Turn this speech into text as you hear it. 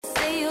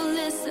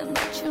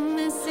but you're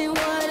missing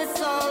what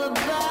it's all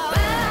about.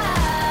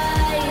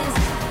 Rise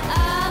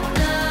up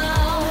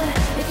now.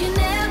 If you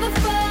never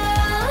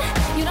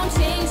fall, you don't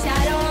change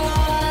at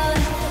all.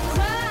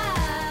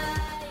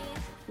 Cry.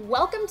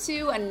 Welcome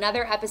to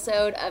another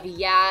episode of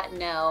Yeah,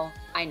 No,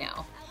 I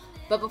Know.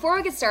 But before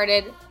we get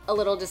started, a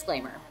little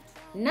disclaimer.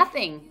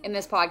 Nothing in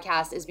this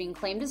podcast is being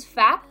claimed as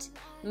fact.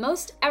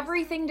 Most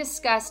everything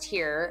discussed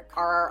here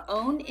are our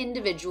own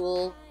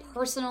individual,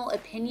 personal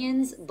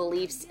opinions,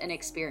 beliefs, and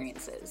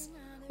experiences.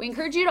 We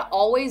encourage you to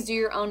always do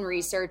your own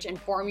research and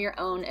form your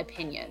own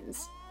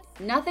opinions.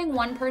 Nothing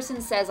one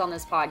person says on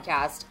this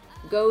podcast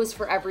goes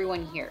for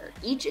everyone here.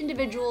 Each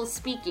individual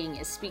speaking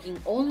is speaking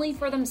only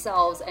for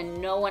themselves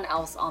and no one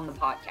else on the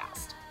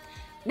podcast.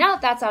 Now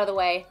that that's out of the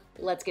way,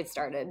 let's get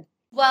started.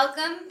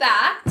 Welcome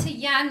back to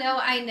Yeah, No,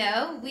 I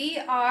Know. We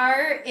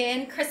are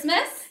in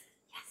Christmas.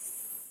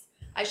 Yes.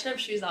 I should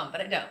have shoes on,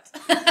 but I don't.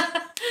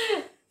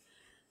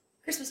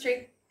 Christmas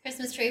tree.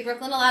 Christmas tree.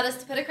 Brooklyn allowed us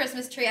to put a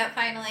Christmas tree up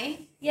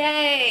finally.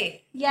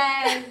 Yay.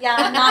 Yay.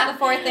 Yeah, not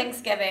before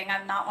Thanksgiving.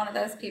 I'm not one of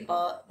those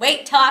people.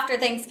 Wait till after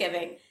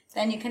Thanksgiving.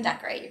 Then you can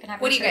decorate. You can have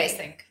What do your you tree. guys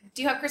think?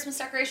 Do you have Christmas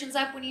decorations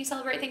up when you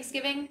celebrate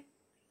Thanksgiving?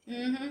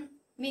 Mm-hmm.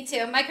 Me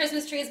too. My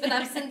Christmas tree has been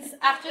up since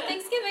after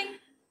Thanksgiving.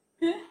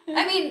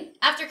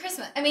 After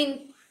Christmas.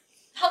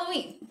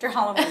 Halloween. After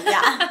Halloween,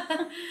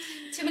 yeah.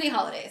 Too many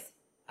holidays.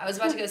 I was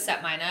about to go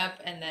set mine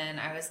up, and then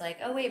I was like,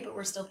 oh, wait, but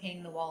we're still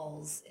painting the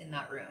walls in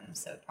that room,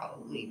 so it'd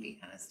probably be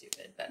kind of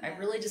stupid. But I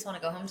really just want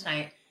to go home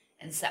tonight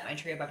and set my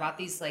tree up. I bought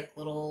these,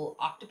 little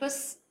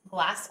octopus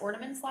glass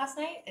ornaments last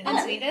night in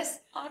Encinitas.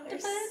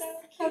 Octopus?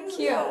 They're How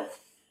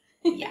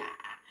cute. Yeah,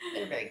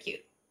 they're very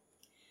cute.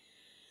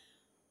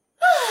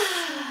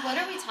 What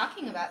are we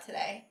talking about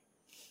today?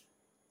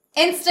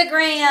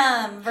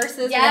 Instagram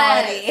versus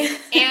Yes. reality.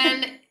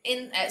 And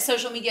in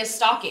social media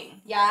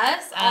stalking.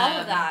 Yes,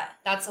 all of that.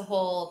 That's a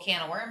whole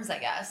can of worms, I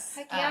guess.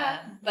 Heck yeah.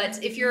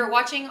 But if you're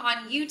watching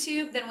on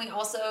YouTube, then we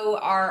also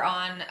are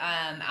on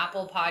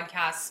Apple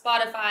Podcasts,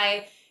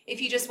 Spotify. If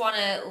you just want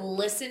to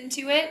listen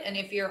to it, and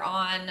if you're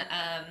on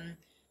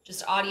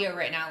just audio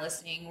right now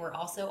listening, we're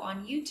also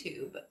on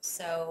YouTube.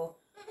 So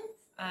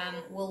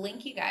we'll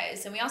link you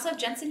guys. And we also have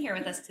Jensen here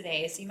with us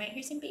today, so you might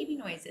hear some baby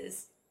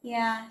noises.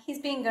 Yeah, he's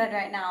being good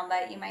right now,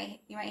 but you might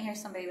hear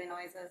some baby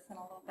noises in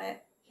a little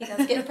bit. He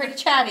does get pretty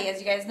chatty, as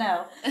you guys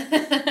know.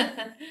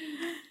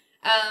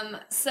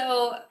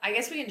 So I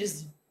guess we can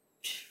just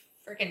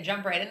freaking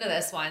jump right into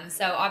this one.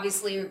 So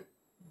obviously,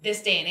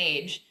 this day and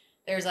age,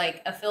 there's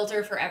a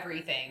filter for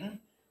everything,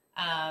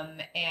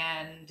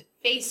 and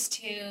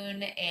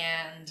Facetune,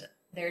 and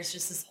there's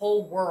just this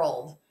whole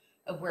world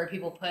of where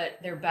people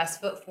put their best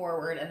foot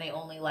forward, and they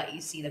only let you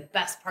see the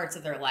best parts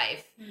of their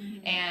life,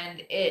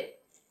 and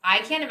I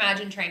can't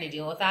imagine trying to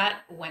deal with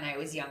that when I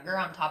was younger,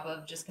 on top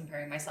of just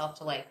comparing myself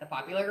to the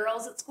popular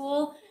girls at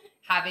school,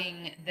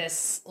 having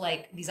this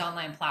these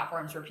online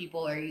platforms where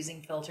people are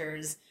using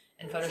filters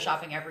and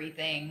photoshopping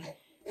everything.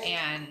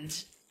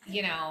 And,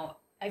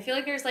 I feel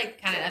like there's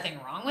kind of nothing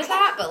wrong with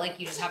that, but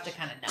you just have to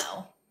kind of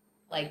know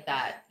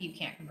that you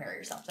can't compare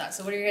yourself to that.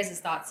 So what are your guys'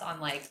 thoughts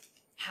on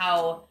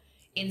how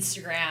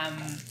Instagram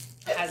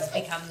has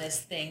become this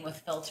thing with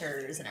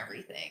filters and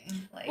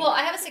everything? Well,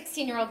 I have a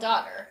 16-year-old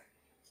daughter.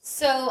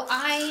 So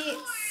I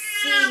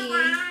see,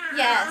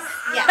 yes.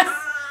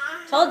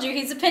 Told you,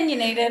 he's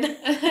opinionated.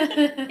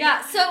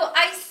 Yeah, so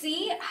I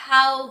see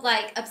how,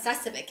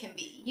 obsessive it can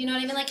be. You know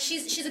what I mean?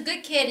 She's a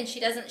good kid, and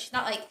she's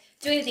not,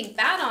 doing anything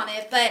bad on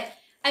it, but,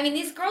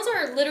 these girls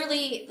are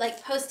literally,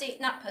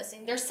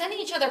 they're sending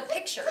each other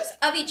pictures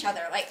of each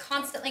other,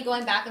 constantly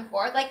going back and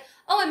forth,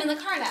 oh, I'm in the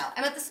car now,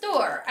 I'm at the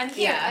store, I'm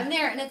here, I'm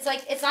there, and it's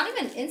it's not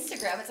even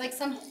Instagram, it's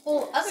some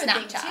whole other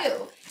thing,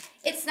 too.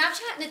 It's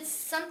Snapchat, and it's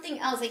something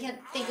else. I can't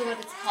think of what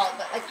it's called,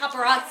 but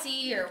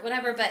paparazzi or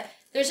whatever. But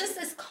there's just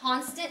this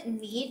constant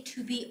need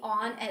to be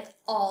on at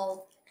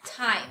all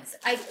times.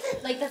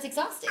 That's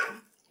exhausting.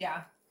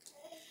 Yeah.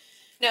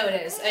 No, it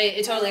is.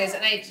 It totally is.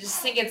 And I just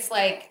think it's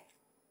I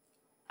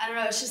don't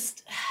know,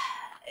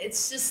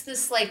 it's just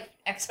this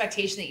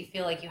expectation that you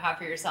feel you have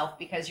for yourself,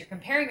 because you're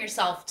comparing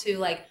yourself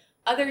to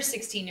other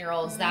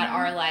 16-year-olds that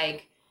are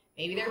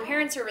maybe their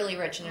parents are really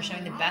rich and they're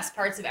showing the best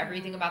parts of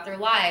everything about their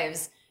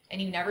lives.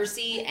 And you never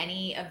see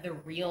any of the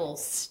real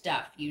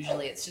stuff.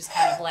 Usually it's just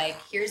kind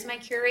of here's my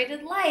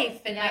curated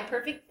life and my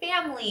perfect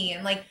family.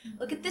 And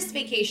look at this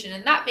vacation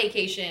and that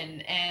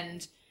vacation.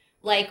 And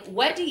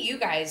what do you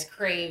guys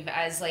crave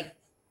as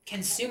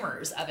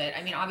consumers of it?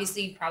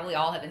 Obviously you probably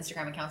all have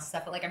Instagram accounts and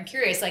stuff, but I'm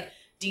curious,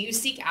 do you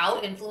seek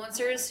out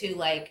influencers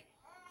who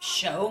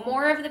show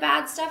more of the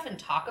bad stuff and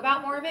talk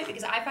about more of it?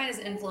 Because I find as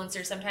an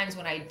influencer, sometimes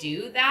when I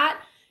do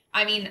that,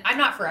 I'm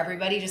not for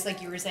everybody, just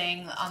like you were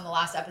saying on the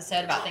last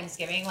episode about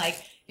Thanksgiving,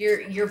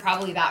 you're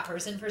probably that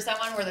person for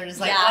someone where they're just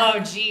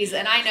oh geez.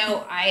 And I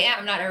know I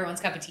am not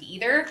everyone's cup of tea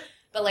either,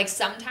 but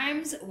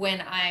sometimes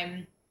when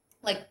I'm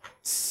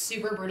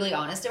super brutally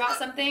honest about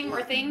something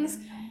or things,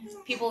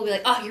 people will be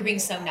oh, you're being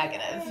so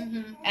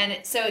negative. And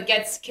so it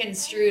gets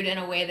construed in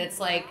a way that's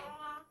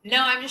no,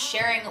 I'm just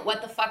sharing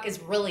what the fuck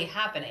is really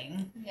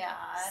happening. Yeah.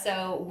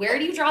 So where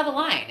do you draw the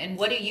line? And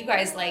what do you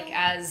guys like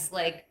as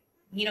like,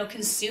 you know,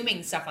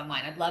 consuming stuff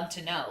online? I'd love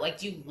to know. Like,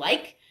 do you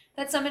like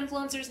that some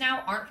influencers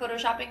now aren't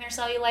photoshopping their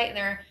cellulite and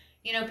their,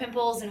 you know,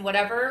 pimples and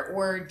whatever?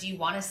 Or do you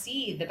want to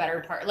see the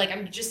better part? Like,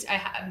 I'm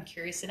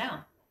curious to know.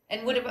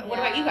 And what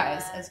about you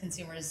guys as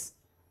consumers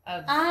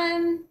of...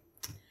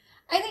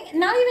 I think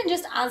not even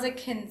just as a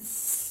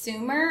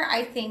consumer,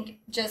 I think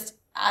just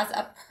as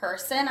a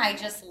person, I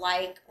just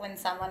like when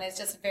someone is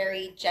just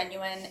very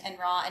genuine and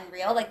raw and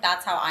real. Like,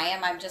 that's how I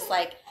am. I'm just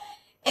like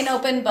an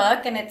open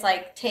book, and it's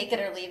like take it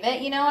or leave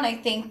it, you know? And I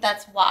think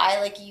that's why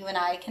like you and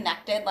I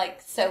connected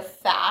like so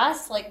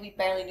fast. Like, we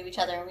barely knew each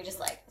other, and we just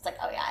like, it's like,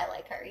 oh yeah, I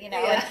like her, you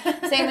know? Yeah.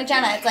 And same with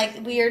Jenna. It's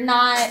like, we are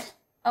not,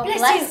 oh,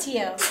 bless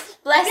you.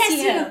 Bless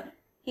you.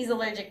 He's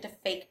allergic to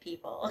fake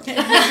people.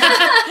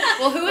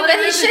 Well, who Well,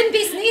 then he shouldn't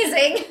be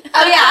sneezing.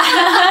 Oh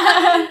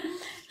yeah.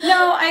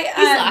 No, He's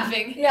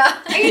laughing.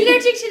 Yeah. Are you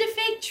allergic to the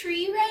fake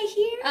tree right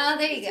here? Oh,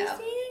 there you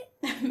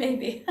go.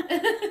 Maybe.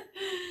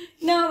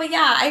 No, but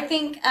yeah, I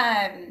think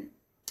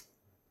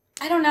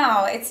I don't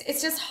know.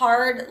 It's just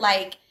hard.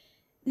 Like,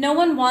 no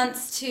one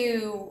likes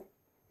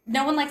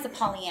a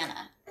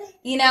Pollyanna,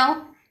 you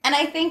know? And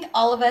I think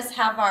all of us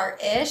have our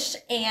ish,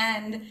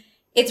 and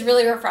it's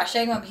really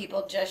refreshing when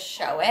people just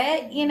show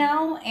it, you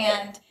know?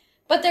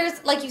 But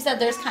there's, like you said,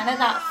 there's kind of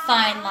that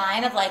fine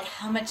line of like,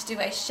 how much do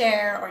I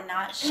share or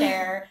not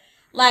share?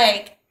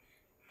 Like,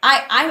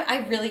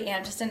 I really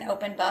am just an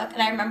open book.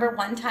 And I remember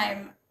one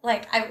time,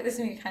 like, this is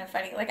going to be kind of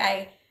funny. Like,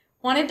 I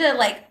wanted to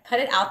like put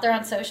it out there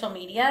on social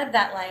media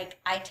that like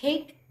I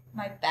take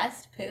my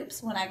best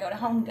poops when I go to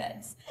Home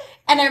Goods.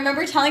 And I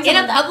remember telling In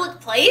someone a public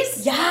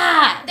place?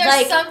 Yeah. There's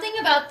like, something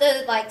about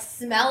the like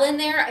smell in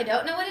there. I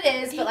don't know what it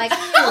is, but like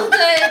Home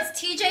Goods,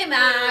 TJ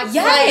Maxx.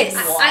 Yes.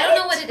 Like, I don't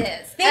know what it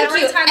is. Thank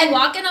Every you. time I And-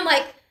 walk in, I'm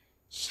like,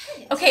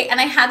 shit. okay, and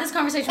I had this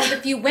conversation with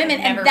a few women,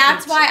 I've and never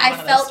that's pooped why in I one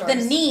of felt those the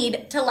stores.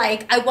 need to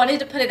like, I wanted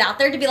to put it out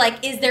there to be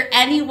like, is there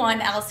anyone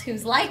else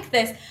who's like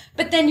this?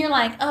 But then you're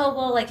like, oh,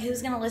 well, like,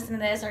 who's going to listen to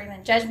this or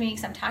even judge me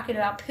because I'm talking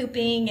about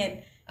pooping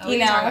and, We you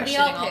can talk know. about we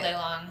all shitting all poop. day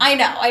long. I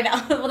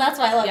know. Well, that's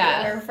why I love Yeah.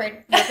 it. We're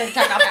afraid to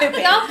talk about pooping.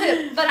 We all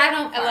poop, but I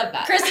don't. I love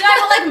that. Chris and I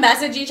will like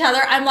message each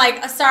other. I'm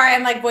like, sorry,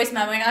 I'm like voice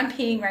memoing. I'm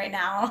peeing right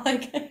now.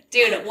 Like,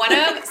 Dude,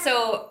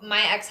 so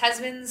my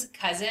ex-husband's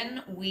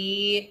cousin,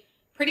 we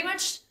pretty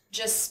much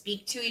just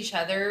speak to each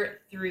other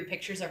through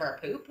pictures of our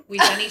poop. We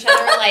send each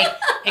other like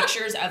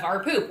pictures of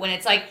our poop when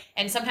it's like,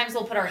 and sometimes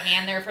we'll put our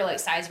hand there for like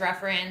size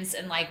reference,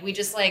 and like we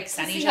just like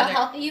send See each how other.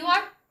 healthy you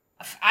are.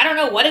 I don't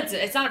know what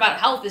it's not about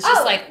health. It's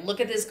just Oh. like, look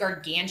at this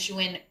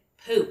gargantuan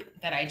poop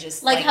that I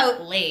just Like how-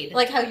 laid.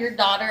 like how your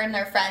daughter and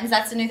their friends,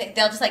 that's the new thing.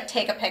 They'll just like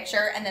take a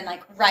picture and then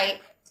like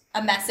write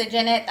a message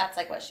in it. That's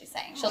like what she's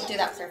saying. She'll do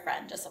that with her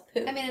friend, just a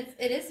poop. I mean,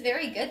 it is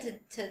very good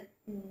to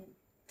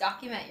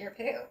document your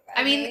poop.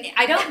 I mean,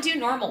 I don't do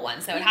normal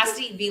ones, so it has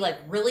to be like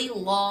really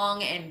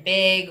long and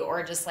big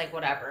or just like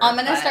whatever. I'm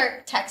gonna but-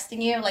 start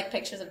texting you like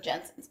pictures of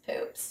Jensen's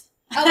poops.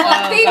 oh,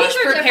 well, Oh, babies gosh,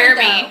 are prepare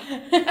different,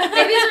 me. though.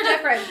 Babies are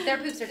different. Their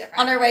poops are different.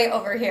 On our way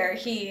over here,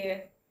 he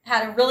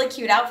had a really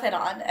cute outfit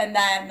on, and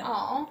then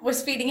Aw.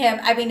 was feeding him.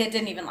 I mean, it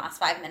didn't even last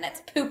 5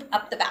 minutes. Poop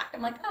up the back.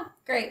 I'm like, oh,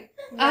 great.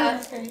 Yeah.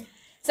 That's great.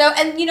 So,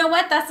 and you know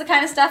what? That's the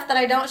kind of stuff that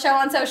I don't show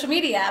on social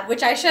media,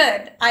 which I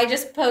should. I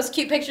just post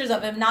cute pictures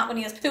of him, not when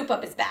he has poop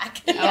up his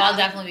back. Oh, I'll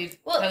definitely be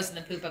Well- posting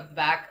the poop up the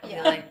back. I'll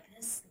Yeah. be like,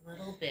 this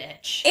little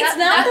bitch. It's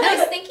not I that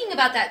was thinking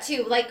about that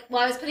too. Like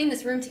while I was putting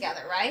this room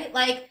together, right?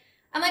 Like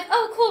I'm like,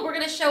 oh, cool. We're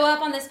gonna show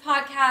up on this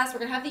podcast. We're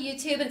gonna have the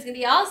YouTube, and it's gonna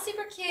be all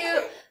super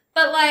cute.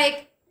 But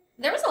like,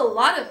 there was a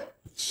lot of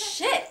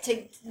shit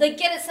to like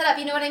get it set up.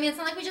 You know what I mean? It's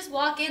not like we just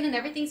walk in and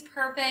everything's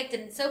perfect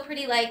and so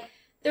pretty. Like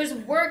there's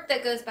work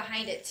that goes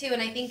behind it too,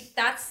 and I think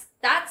that's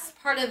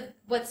part of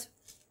what's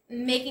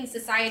making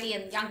society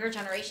and younger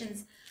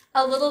generations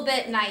a little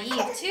bit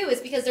naive too,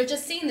 is because they're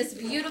just seeing this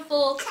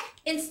beautiful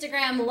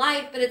Instagram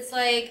life, but it's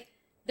like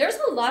there's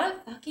a lot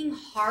of fucking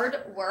hard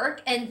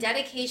work and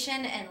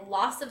dedication and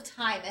loss of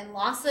time and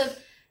loss of,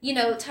 you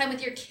know, time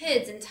with your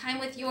kids and time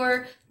with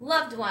your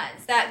loved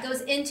ones that goes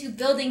into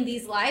building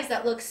these lives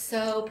that look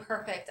so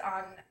perfect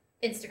on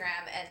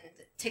Instagram and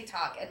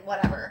TikTok and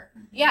whatever.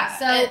 Yeah.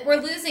 So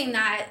we're losing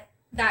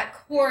that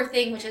core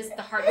thing, which is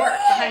the hard work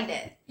behind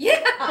it.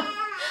 Yeah.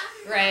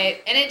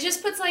 Right. And it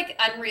just puts like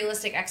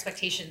unrealistic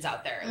expectations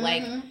out there.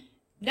 Like, Mhm.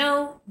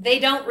 no, they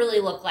don't really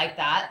look like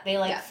that. They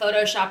like Yeah.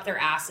 Photoshop their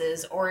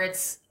asses, or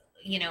it's,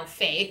 you know,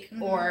 fake,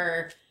 Mhm.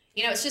 or,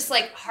 you know, it's just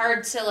like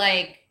hard to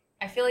like,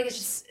 I feel like it's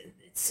just,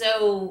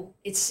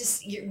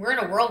 we're in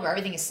a world where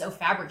everything is so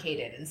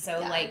fabricated and so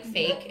Yeah. like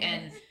fake.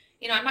 And,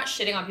 you know, I'm not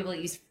shitting on people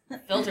that use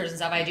filters and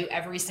stuff. I do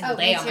every single Oh,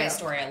 day me on my too.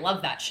 story. I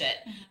love that shit.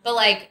 But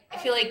like, I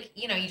feel like,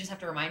 you know, you just have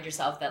to remind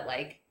yourself that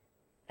like,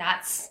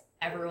 that's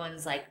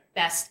everyone's like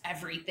best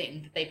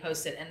everything that they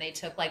posted, and they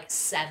took like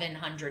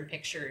 700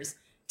 pictures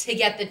to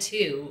get the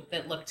two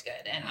that looked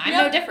good. And I'm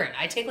no Yep. different.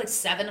 I take like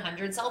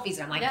 700 selfies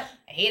and I'm like, Yep.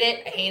 I hate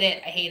it, I hate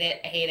it, I hate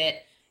it, I hate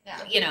it. Yeah.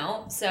 You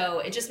know, so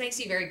it just makes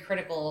you very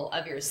critical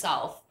of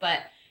yourself. But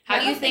How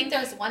do you I don't think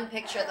think? there's one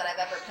picture that I've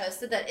ever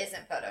posted that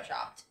isn't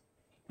photoshopped?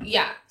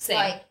 Yeah, same.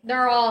 Like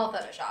they're all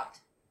photoshopped.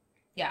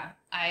 Yeah.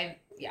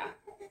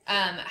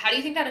 How do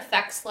you think that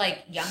affects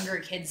like younger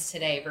kids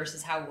today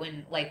versus how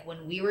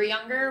when we were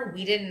younger,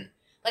 we didn't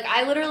like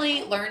I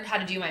literally learned how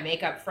to do my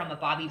makeup from a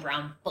Bobby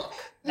Brown book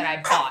that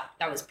I bought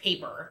that was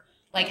paper.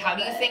 Like how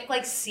do you think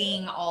like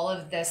seeing all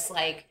of this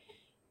like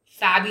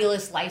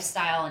fabulous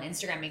lifestyle on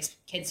Instagram makes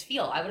kids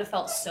feel? I would have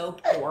felt so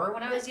poor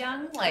when I was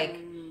young, like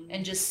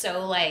and just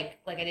so like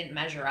I didn't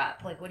measure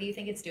up. Like what do you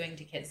think it's doing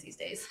to kids these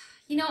days?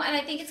 You know, and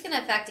I think it's going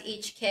to affect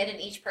each kid and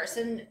each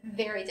person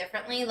very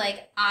differently.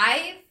 Like,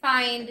 I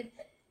find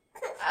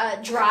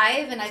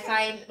drive, and I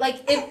find,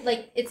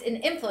 it's an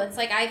influence.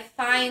 Like, I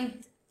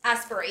find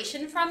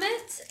aspiration from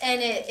it,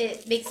 and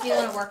it makes me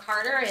want to work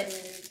harder and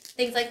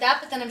things like that.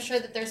 But then I'm sure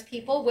that there's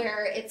people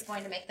where it's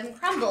going to make them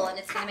crumble, and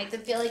it's going to make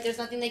them feel like there's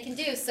nothing they can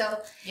do. So,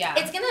 Yeah,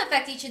 it's going to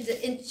affect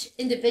each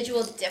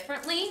individual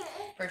differently.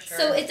 for sure.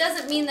 So, it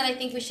doesn't mean that I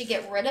think we should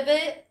get rid of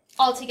it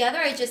altogether.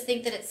 I just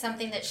think that it's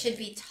something that should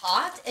be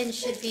taught and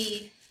should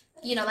be,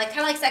 you know, like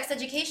kind of like sex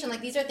education.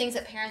 Like these are things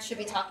that parents should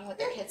be talking with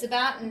their kids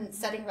about and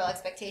setting real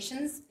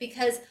expectations.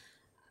 Because,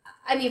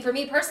 I mean, for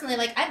me personally,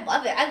 like I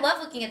love it. I love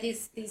looking at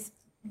these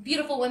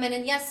beautiful women,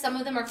 and yes, some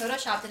of them are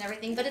photoshopped and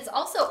everything, but it's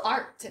also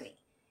art to me.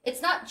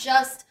 It's not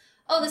just,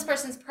 oh, this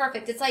person's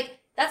perfect. It's like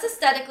that's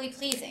aesthetically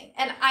pleasing,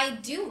 and I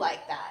do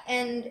like that.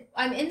 And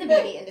I'm in the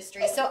beauty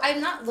industry, so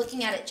I'm not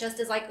looking at it just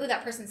as like, oh,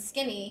 that person's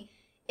skinny.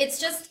 It's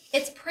just,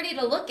 it's pretty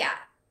to look at.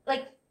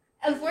 Like,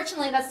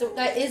 unfortunately,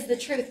 that is the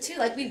truth, too.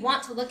 Like, we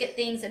want to look at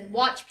things and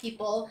watch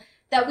people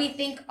that we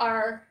think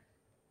are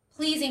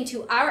pleasing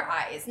to our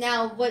eyes.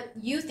 Now, what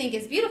you think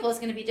is beautiful is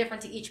going to be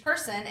different to each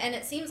person. And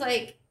it seems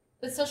like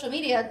with social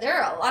media,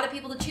 there are a lot of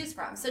people to choose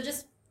from. So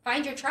just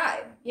find your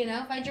tribe, you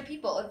know, find your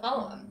people and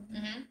follow them.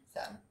 Mm-hmm.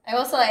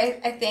 So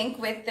I think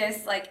with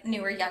this like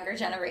newer, younger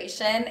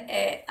generation,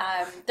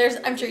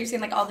 I'm sure you've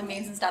seen like all the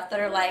memes and stuff that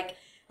are like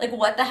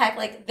what the heck,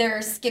 like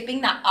they're skipping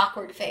that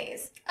awkward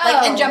phase,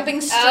 and jumping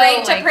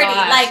straight to pretty.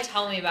 Gosh, like,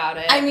 tell me about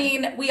it. I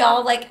mean, we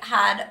all like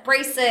had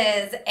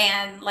braces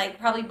and like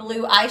probably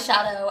blue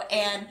eyeshadow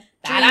and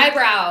bad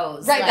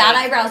eyebrows, right? Bad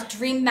eyebrows,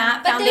 dream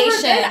matte but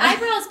foundation. they were good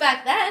eyebrows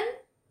back then.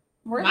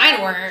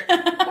 Mine weren't.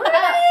 Yeah, Were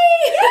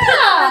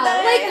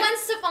they? like when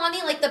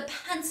Stefani, like the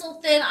pencil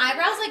thin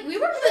eyebrows, like we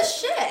were the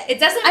shit. It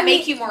doesn't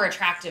make you more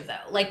attractive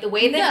though. Like the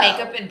way that No.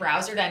 makeup and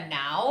brows are done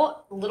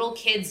now, little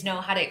kids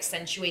know how to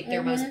accentuate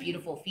their most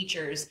beautiful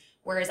features,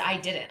 whereas I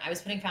didn't. I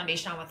was putting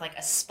foundation on with like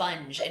a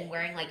sponge and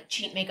wearing like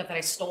cheap makeup that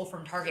I stole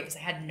from Target because I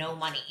had no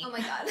money. Oh my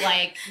god.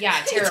 Like, yeah,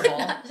 I did terrible.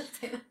 not just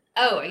say that.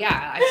 Oh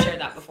yeah, I've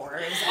shared that before.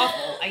 It was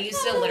awful. I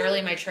used to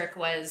literally, my trick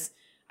was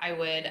I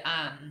would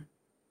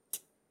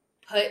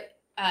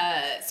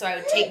so I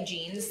would take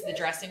jeans to the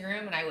dressing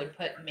room and I would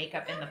put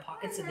makeup in the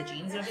pockets of the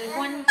jeans and I'd be like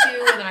 1, 2,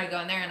 and then I'd go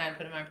in there and I'd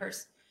put it in my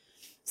purse.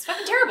 It's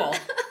fucking terrible.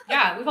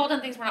 Yeah, we've all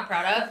done things we're not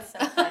proud of.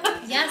 That's so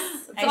funny.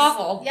 Yes. It's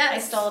awful. Yes. I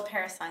stole a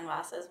pair of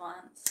sunglasses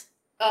once.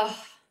 Ugh.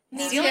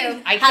 Me Stealing,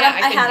 too. I I couldn't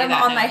had do them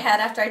that on now. my head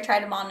after I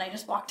tried them on, and I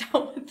just walked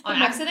out with them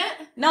On accident?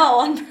 No,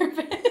 on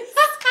purpose.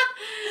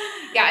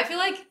 Yeah, I feel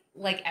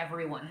like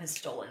everyone has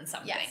stolen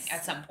something Yes.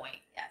 at some point.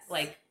 Yes.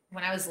 Like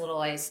when I was little,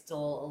 I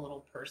stole a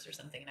little purse or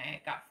something, and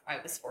I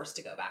was forced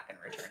to go back and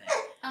return it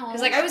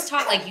because like I was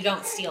taught like you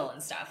don't steal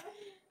and stuff.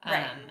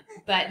 Right.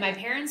 But my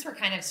parents were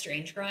kind of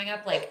strange growing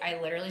up. Like I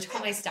literally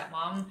told my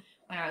stepmom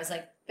when I was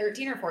like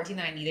 13 or 14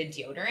 that I needed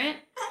deodorant,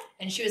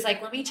 and she was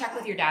like, "Let me check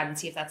with your dad and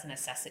see if that's a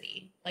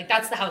necessity." Like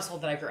that's the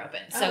household that I grew up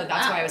in, so Oh,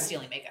 that's why I wow. was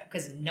stealing makeup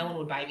because no one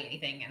would buy me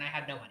anything, and I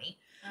had no money.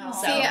 Oh.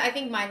 So- See, I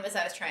think mine was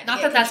I was trying to Not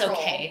get that that's control.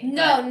 okay,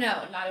 No, but-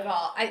 no, not at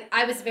all.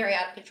 I was very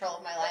out of control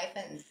of my life,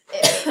 and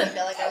it made me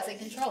feel like I was in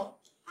control.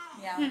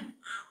 Yeah.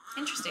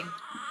 Interesting.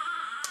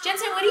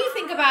 Jensen, what do you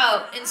think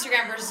about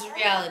Instagram versus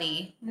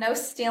reality? No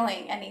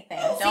stealing anything.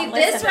 See, Don't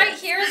this listen. right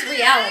here is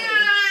reality.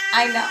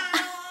 I know.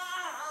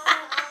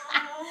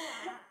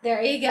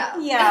 There you go.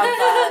 Yeah,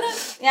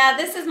 but yeah,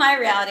 this is my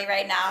reality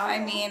right now. I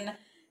mean,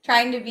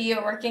 trying to be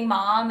a working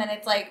mom, and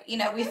it's like, you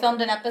know, we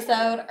filmed an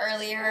episode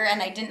earlier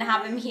and I didn't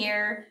have him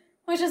here,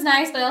 which is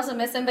nice, but I also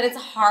miss him. But it's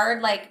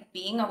hard, like,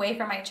 being away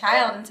from my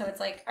child, and so it's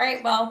like, all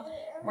right, well,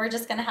 we're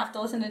just gonna have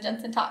to listen to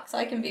Jensen talk so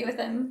I can be with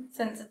him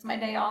since it's my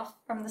day off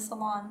from the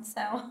salon.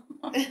 So,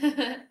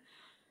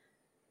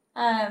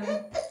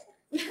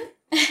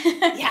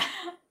 Yeah.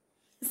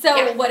 So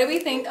Yeah. what do we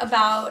think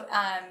about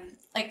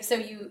like, so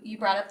you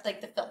brought up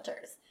like the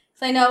filters.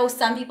 So I know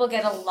some people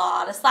get a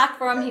lot of slack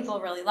for them. People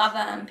really love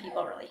them.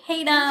 People really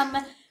hate them.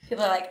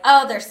 People are like,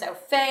 oh, they're so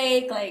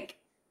fake. Like,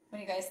 what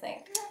do you guys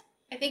think?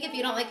 I think if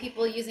you don't like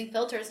people using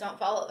filters, don't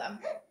follow them.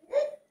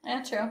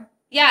 Yeah, true.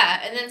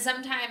 Yeah, and then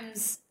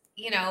sometimes,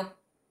 you know,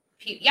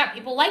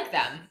 people like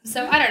them.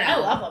 So I don't know. I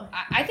love them.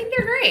 I think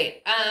they're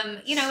great.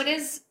 You know, it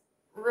is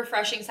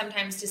refreshing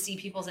sometimes to see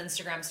people's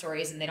Instagram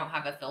stories and they don't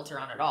have a filter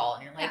on at all.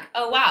 And you're like, Yeah.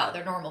 oh, wow,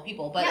 they're normal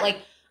people. But Yeah. like,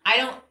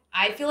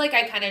 I feel like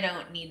I kind of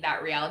don't need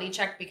that reality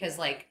check because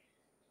like,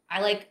 I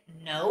like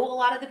know a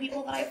lot of the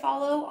people that I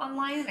follow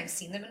online, and I've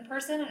seen them in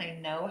person, and I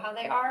know how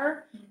they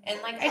are,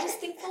 and like I just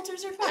think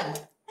filters are fun.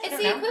 It's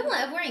the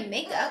equivalent of wearing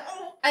makeup.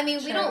 I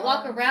mean, we don't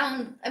walk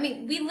around. I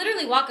mean, we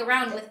literally walk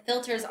around with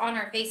filters on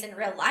our face in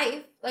real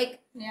life. Like,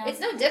 it's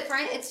no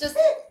different. It's just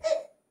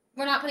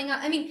we're not putting on.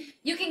 I mean,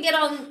 you can get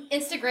on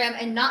Instagram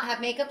and not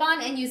have makeup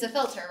on and use a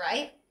filter,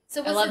 right?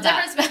 So what's the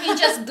difference between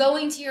just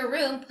going to your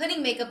room,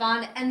 putting makeup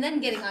on, and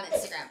then getting on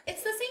Instagram?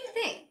 It's the same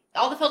thing.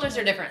 All the filters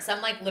are different.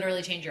 Some like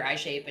literally change your eye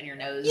shape and your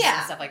nose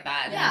and stuff like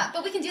that. Yeah,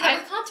 but we can do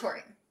that with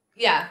contouring.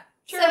 Yeah.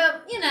 True. So,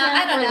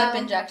 I don't know. Lip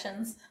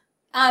injections.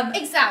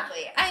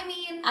 Exactly. I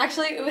mean,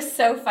 Actually, it was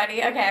so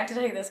funny. Okay, I have to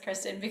tell you this,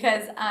 Kristen,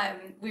 because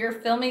we were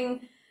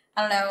filming,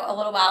 I don't know, a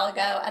little while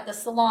ago at the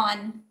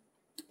salon,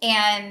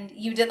 and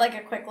you did like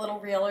a quick little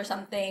reel or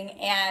something,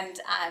 and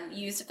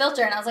you used a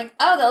filter, and I was like,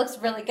 oh, that looks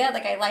really good.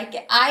 Like, I like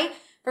it.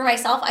 For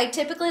myself, I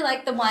typically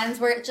like the ones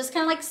where it just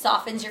kind of like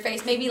softens your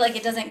face. Maybe like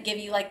it doesn't give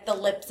you like the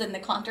lips and the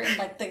contour and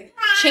like the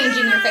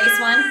changing your face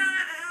one.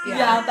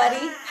 Yeah,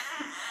 buddy.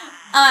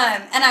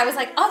 And I was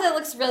like, oh, that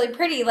looks really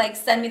pretty. Like,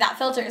 send me that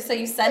filter. So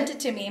you sent it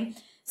to me.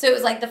 So it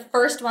was like the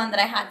first one that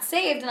I had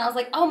saved. And I was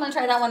like, oh, I'm going to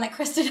try that one that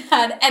Kristen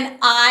had. And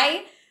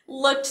I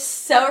looked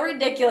so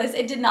ridiculous.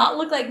 It did not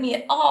look like me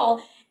at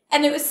all.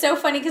 And it was so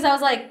funny because I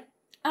was like,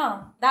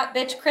 oh, that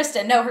bitch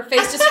Kristen. No, her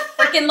face just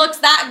freaking looks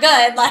that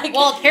good. Like,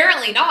 well,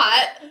 apparently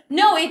not.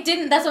 No, it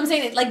didn't. That's what I'm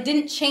saying. It like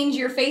didn't change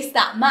your face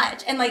that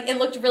much, and like it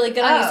looked really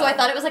good on you. So I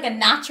thought it was like a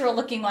natural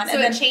looking one. So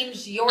and it then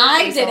changed your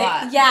I face did a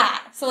lot. it. Yeah.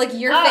 So like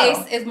your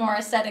face is more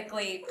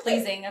aesthetically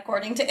pleasing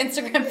according to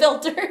Instagram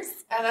filters.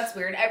 Oh, that's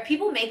weird.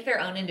 People make their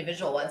own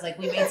individual ones. Like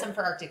we made some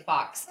for Arctic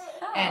Fox,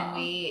 and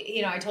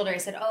we, I told her, I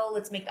said, oh,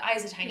 let's make the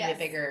eyes a tiny bit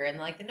bigger and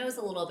like the nose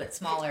a little bit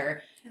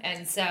smaller.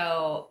 And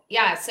so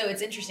so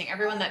it's interesting.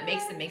 Everyone that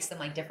makes them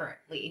like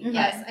differently. Mm-hmm.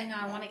 Yes, I know.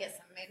 I want to get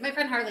some made. My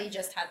friend Harley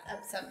just had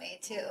some made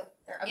too.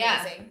 They're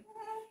amazing.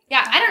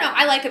 Yeah, I don't know.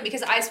 I like them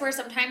because I swear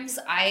sometimes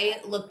I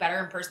look better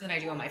in person than I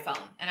do on my phone.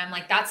 And I'm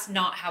like, that's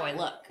not how I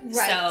look.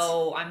 Right.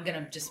 So I'm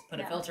going to just put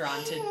a filter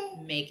on to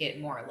make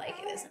it more like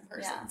it is in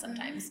person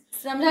sometimes.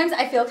 Sometimes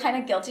I feel kind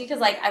of guilty because,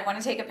 like, I want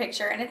to take a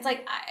picture. And it's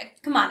like,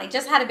 come on, I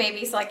just had a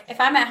baby. So, like, if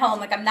I'm at home,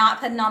 like, I'm not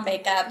putting on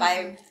makeup.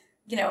 I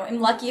am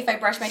lucky if I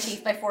brush my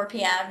teeth by 4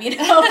 p.m.,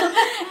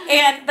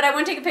 but I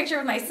want to take a picture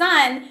with my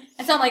son.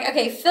 And so I'm like,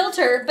 okay,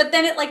 filter. But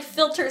then it, like,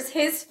 filters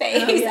his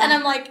face. And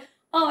I'm like,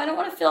 oh, I don't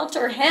want to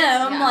filter him.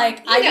 Yeah.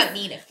 Like, I don't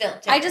need a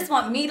filter. I just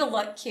want me to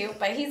look cute,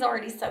 but he's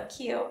already so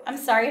cute. I'm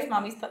sorry if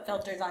mommy's put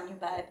filters on you,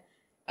 bud.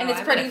 And it's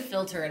I'm pretty. Gonna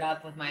filter it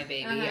up with my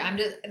baby.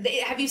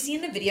 Have you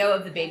seen the video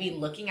of the baby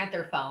looking at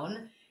their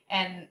phone?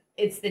 And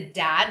it's the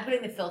dad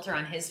putting the filter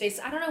on his face.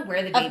 I don't know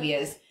where the baby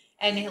is.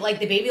 And like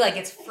the baby like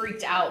gets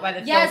freaked out by the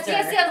filter. Yes,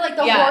 like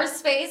the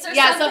horse face or something.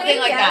 Yeah, something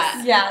like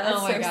that. Yeah,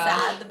 that's so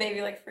sad. The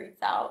baby like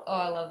freaks out. Oh,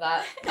 I love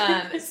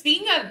that.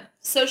 Speaking of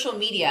social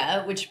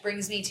media, which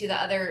brings me to the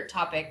other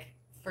topic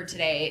for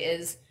today,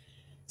 is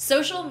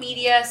social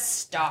media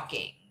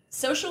stalking.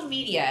 Social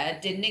media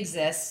didn't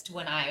exist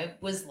when I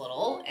was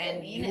little,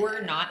 and you were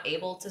not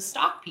able to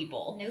stalk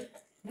people. Nope.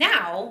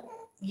 Now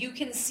you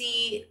can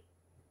see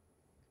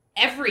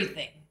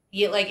everything.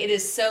 It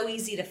is so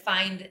easy to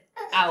find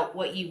out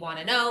what you want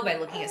to know by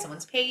looking at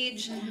someone's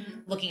page,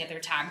 looking at their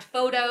tagged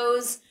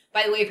photos.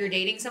 By the way, if you're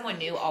dating someone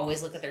new,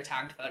 always look at their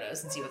tagged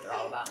photos and see what they're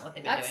all about and what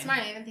they've been doing. That's smart.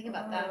 I didn't even think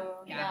about that.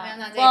 Yeah. I'm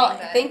not dating, well,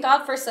 thank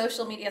God for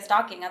social media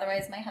stalking.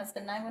 Otherwise, my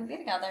husband and I wouldn't be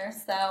together.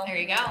 So there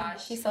you go.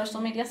 She social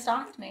media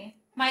stalked me.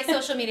 My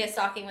social media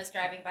stalking was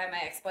driving by my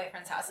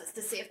ex-boyfriend's houses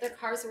to see if their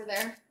cars were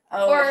there.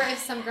 Oh. Or if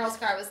some girl's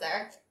car was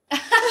there.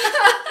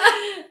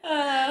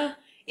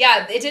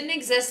 Yeah, it didn't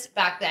exist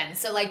back then.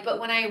 So but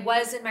when I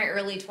was in my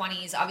early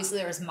 20s, obviously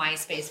there was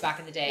MySpace back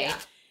in the day. Yeah.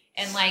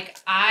 And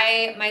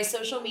my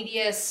social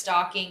media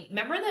stalking,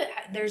 remember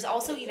that there's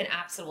also even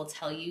apps that will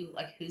tell you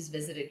who's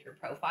visited your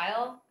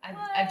profile.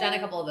 I've done a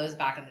couple of those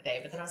back in the day,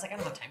 but then I was like, I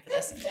don't have time for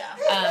this.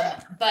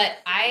 Yeah. But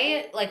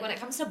I when it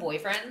comes to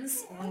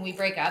boyfriends, when we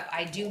break up,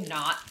 I do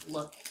not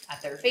look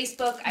at their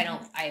Facebook.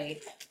 I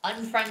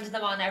unfriend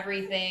them on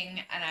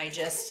everything, and I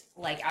just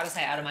out of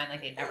sight, out of mind,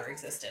 they never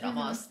existed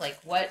almost.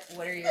 What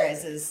are your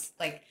guys's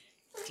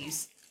do you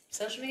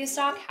social media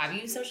stalk? Have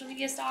you social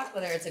media stalked,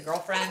 whether it's a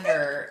girlfriend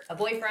or a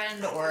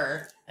boyfriend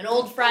or an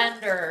old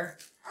friend or?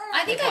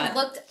 I think I've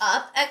looked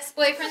up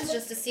ex-boyfriends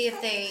just to see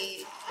if they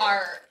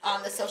are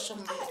on the social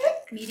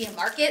media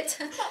market.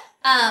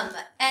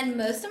 And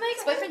most of my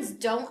ex-boyfriends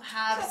don't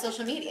have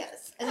social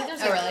medias. I think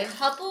there's a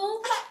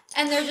couple,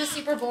 and they're just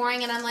super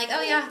boring, and I'm like,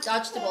 oh yeah,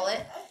 dodged a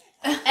bullet.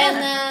 And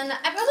then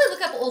I probably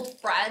look up old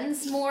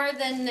friends more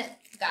than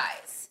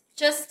guys.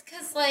 Just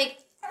because,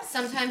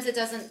 sometimes it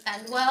doesn't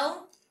end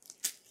well.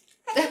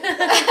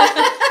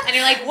 And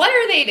you're like, what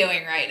are they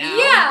doing right now?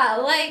 Yeah,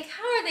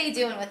 how are they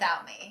doing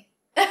without me?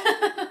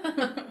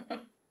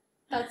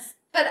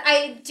 But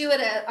I do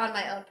it on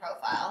my own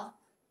profile.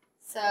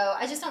 So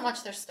I just don't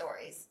watch their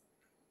stories.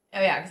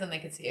 Oh yeah, because then they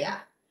could see you. Yeah.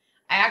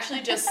 I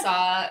actually just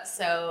saw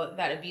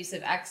that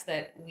abusive ex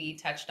that we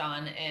touched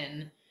on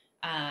in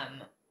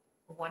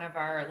one of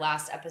our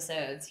last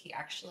episodes,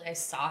 I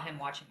saw him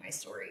watching my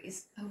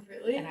stories. Oh,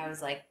 really? And I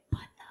was like,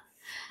 what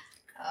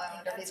the I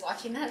wonder if he's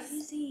watching this.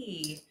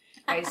 crazy?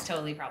 He's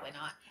totally probably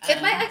not.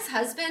 If my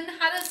ex-husband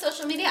had a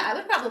social media, I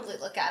would probably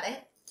look at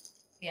it.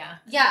 Yeah.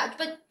 Yeah,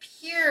 but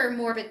pure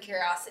morbid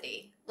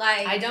curiosity.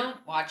 Like, I don't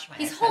watch my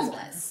he's ex-husband.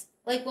 homeless.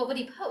 Like, what would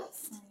he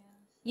post?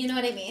 You know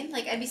what I mean?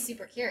 Like, I'd be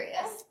super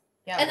curious.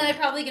 Yeah. And then I'd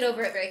probably get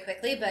over it very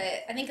quickly, but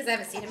I think because I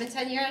haven't seen him in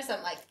 10 years,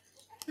 I'm like,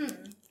 I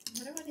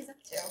wonder what he's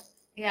up to.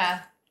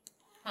 Yeah.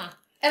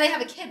 And I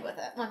have a kid with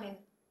him. Well, I mean,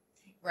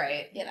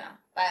 Right. you know,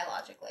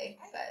 biologically,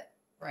 but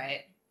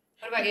Right.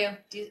 What about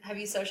you? Have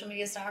you social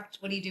media stalked?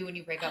 What do you do when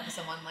you break up with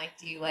someone? Like,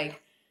 do you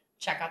like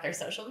check out their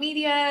social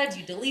media? Do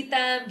you delete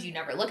them? Do you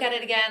never look at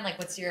it again? Like,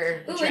 what's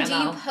your ooh, your and do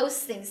you MO?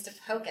 post things to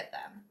poke at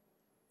them?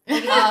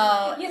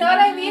 Oh, You know what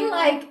I mean?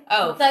 Like,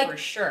 Oh, like, for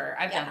sure.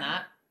 I've done yeah.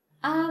 that.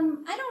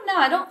 I don't know.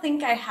 I don't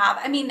think I have.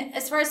 I mean,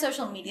 as far as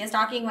social media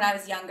stalking when I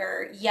was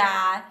younger,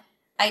 yeah,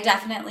 I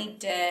definitely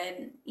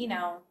did, you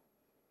know,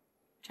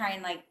 try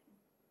and like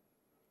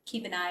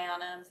keep an eye on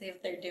them, see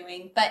what they're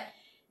doing. But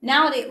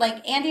nowadays,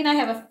 like Andy and I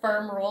have a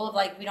firm rule of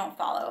like we don't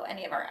follow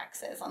any of our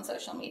exes on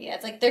social media.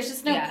 It's like there's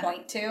just no Yeah.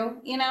 point to,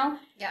 you know?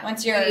 yeah.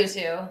 Once You you're do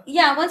too.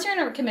 yeah, once you're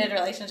in a committed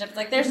relationship, it's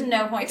like there's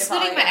no point to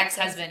follow Excluding my your exes.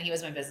 ex-husband, he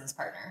was my business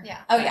partner. Yeah.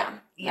 Oh But, yeah.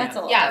 you That's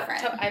know, a little yeah,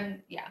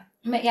 different. yeah.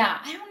 But yeah,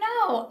 I don't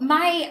know.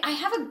 I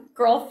have a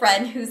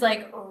girlfriend who's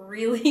like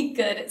really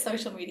good at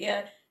social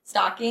media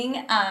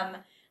stalking.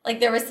 Like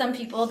there was some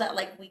people that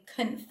like we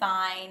couldn't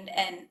find,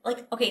 and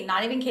like, okay,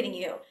 not even kidding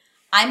you.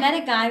 I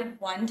met a guy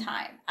one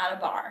time at a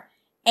bar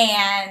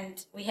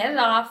and we hit it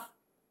off.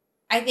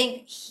 I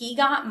think he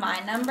got my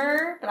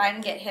number, but I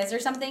didn't get his or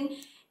something.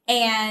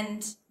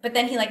 But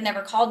then he like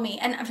never called me.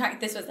 And I'm talking,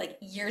 this was like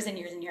years and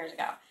years and years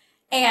ago.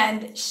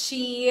 And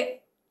she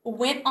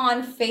went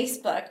on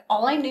Facebook.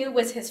 All I knew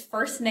was his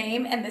first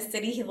name and the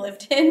city he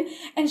lived in,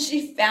 and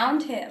she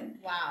found him.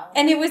 Wow.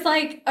 And it was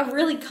like a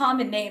really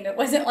common name. It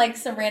wasn't like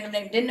some random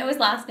name. Didn't know his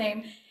last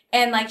name.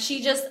 And like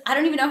she just, I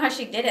don't even know how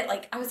she did it.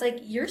 Like I was like,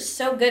 you're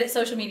so good at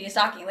social media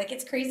stalking. Like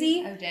it's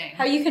crazy Oh, dang.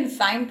 how you can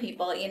find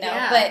people, you know.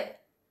 Yeah. But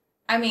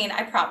I mean,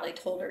 I probably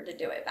told her to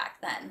do it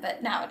back then,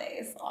 but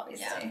nowadays,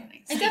 obviously.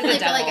 I definitely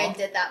feel like I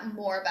did that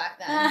more back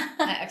then.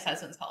 My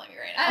ex-husband's calling me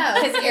right now.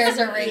 Oh, His ears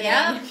are ringing.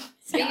 Yeah.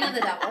 Speaking of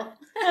the devil.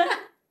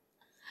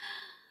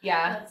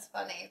 Yeah, That's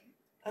funny.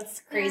 that's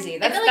crazy. I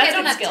That's, feel like that's I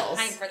don't good have skills.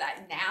 time for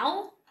that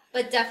now,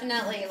 but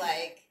definitely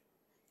like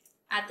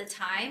at the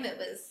time it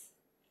was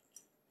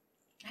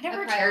I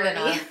never a cared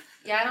priority. enough.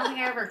 Yeah, I don't think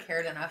I ever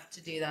cared enough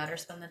to do that or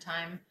spend the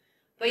time.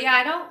 But yeah,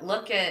 I don't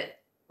look at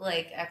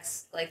like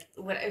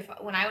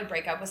when I would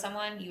break up with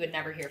someone, you would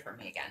never hear from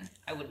me again.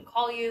 I wouldn't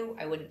call you.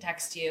 I wouldn't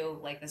text you.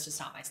 Like that's just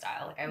not my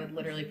style. Like I would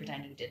literally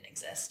pretend you didn't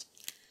exist,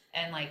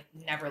 and like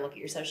never look at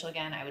your social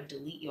again. I would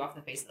delete you off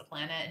the face of the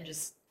planet and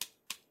just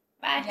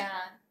bye. Yeah.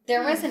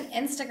 There was an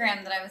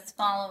Instagram that I was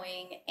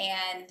following,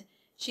 and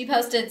she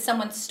posted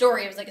someone's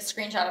story. It was like a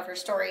screenshot of her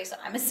story, so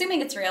I'm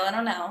assuming it's real. I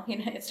don't know. You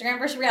know, Instagram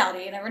versus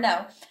reality. You never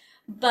know.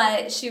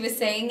 But she was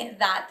saying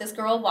that this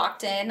girl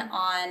walked in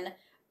on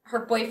her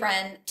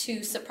boyfriend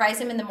to surprise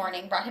him in the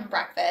morning, brought him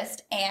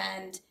breakfast,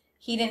 and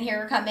he didn't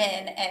hear her come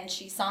in, and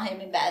she saw him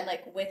in bed,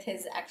 like, with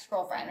his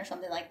ex-girlfriend or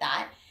something like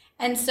that.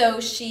 And so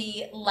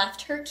she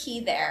left her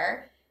key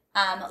there,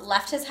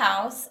 left his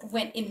house,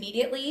 went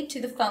immediately to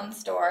the phone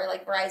store,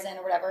 like Verizon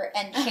or whatever,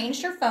 and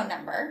changed her phone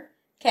number,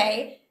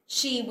 okay?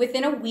 She,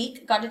 within a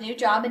week, got a new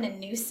job in a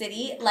new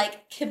city,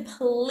 like,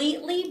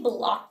 completely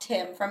blocked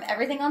him from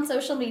everything on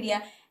social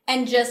media,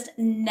 and just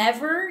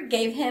never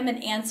gave him an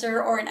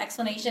answer or an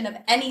explanation of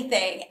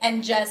anything,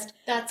 and just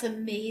That's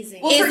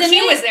amazing. Well, her Isn't key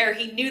it? was there.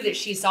 He knew that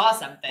she saw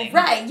something.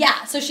 right,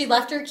 yeah. So she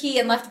left her key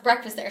and left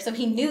breakfast there, so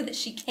he knew that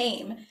she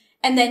came,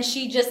 and then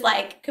she just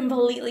like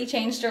completely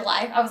changed her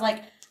life. I was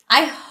like,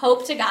 I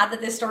hope to God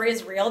that this story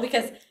is real,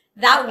 because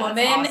that That's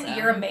woman, awesome.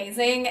 you're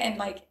amazing, and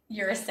like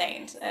you're a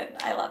saint, and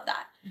I love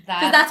that.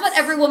 Because that's what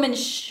every woman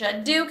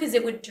should do, because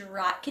it would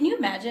drive. Can you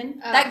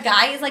imagine? Oh. That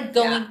guy is like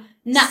going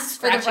nuts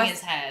for the scratching rest.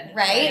 his head.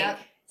 right? Yep.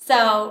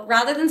 So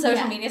rather than social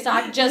Yeah. media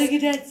stalk,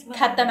 just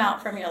cut them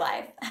out from your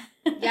life.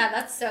 Yeah,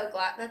 that's so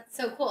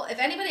cool. If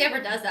anybody ever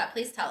does that,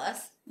 please tell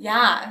us.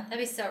 Yeah. That'd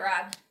be so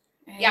rad.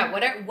 Yeah,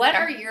 what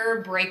are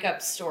your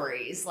breakup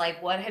stories?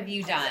 Like, what have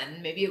you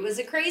done? Maybe it was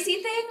a crazy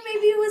thing.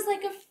 Maybe it was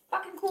like a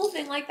fucking cool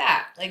thing like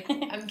that. Like,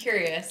 I'm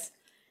curious.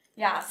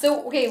 Yeah.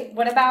 So, okay,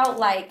 what about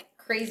like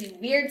crazy,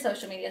 weird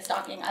social media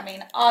stalking? I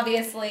mean,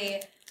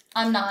 obviously,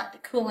 I'm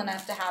not cool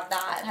enough to have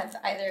that. Have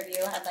either of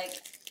you had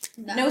like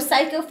no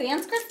psycho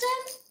fans,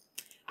 Kristen?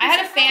 I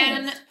had a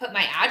fan surprised. put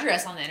my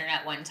address on the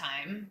internet one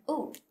time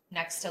Ooh.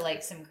 next to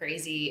like some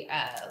crazy,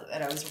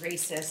 that I was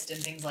racist and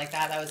things like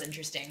that. That was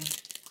interesting,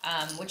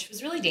 which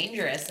was really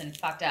dangerous and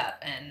fucked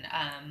up. And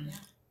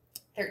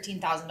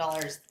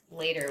 $13,000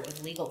 later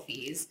with legal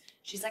fees,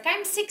 she's like,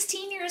 I'm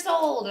 16 years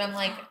old. And I'm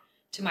like,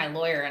 to my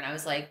lawyer, and I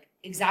was like,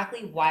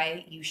 exactly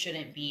why you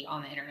shouldn't be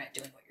on the internet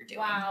doing what you're doing.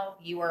 Wow.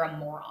 You are a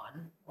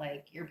moron.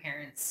 Like, your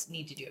parents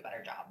need to do a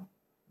better job.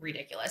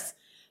 Ridiculous.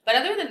 But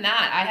other than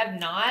that, I have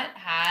not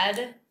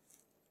had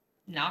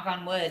knock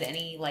on wood,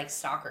 any like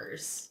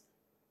stalkers.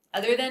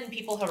 Other than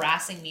people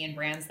harassing me and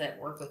brands that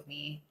work with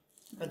me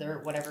for their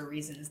whatever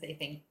reasons they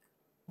think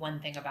one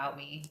thing about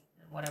me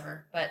and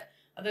whatever. But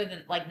other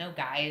than like no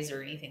guys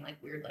or anything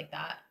like weird like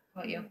that.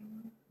 How about you?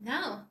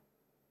 No.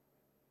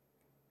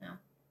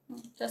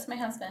 Just my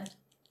husband.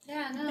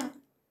 Yeah,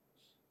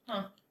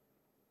 no.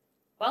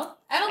 Well,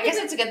 I don't I think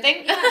guess it's a good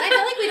thing. Yeah, I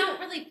feel like we don't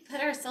really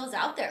put ourselves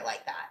out there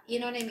like that. You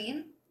know what I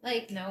mean?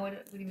 Like, No,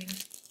 what do you mean?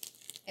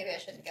 maybe I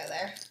shouldn't go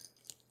there.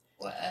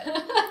 What?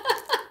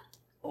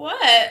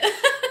 What?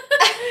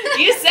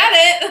 You said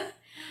it.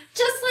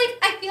 Just like,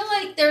 I feel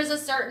like there's a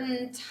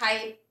certain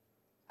type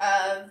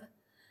of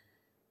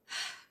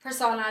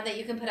persona that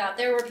you can put out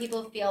there where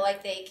people feel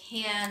like they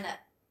can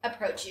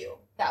approach you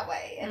that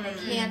way and they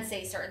can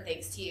say certain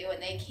things to you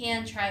and they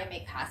can try and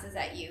make passes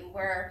at you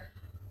where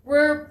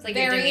we're It's like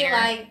your very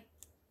demeanor.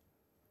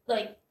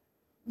 like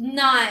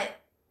not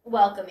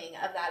welcoming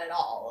of that at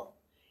all.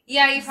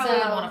 Yeah, you probably So-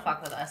 wouldn't want to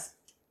fuck with us.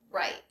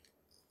 Right.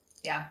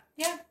 Yeah.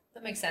 Yeah,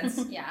 that makes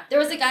sense. Yeah. There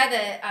was a guy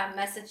that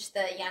messaged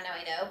the Yeah, No,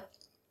 I Know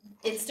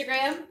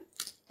Instagram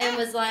and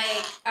was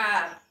like,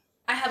 I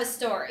have a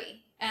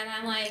story. And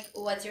I'm like,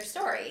 what's your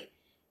story?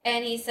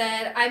 And he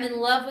said, I'm in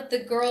love with the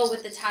girl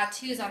with the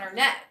tattoos on her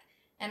neck.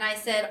 And I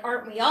said,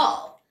 aren't we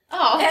all?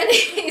 Oh. And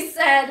he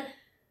said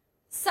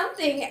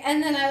something.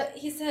 And then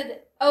he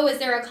said, oh, is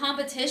there a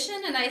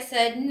competition? And I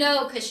said,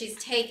 no, because she's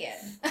taken.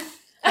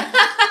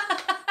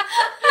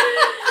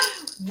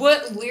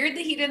 What weird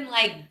that he didn't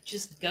like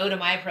just go to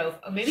my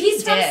profile. Maybe He's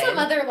he from did. some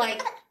other,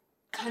 like,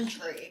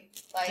 country.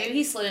 Like, Maybe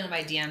he slid into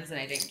my DMs and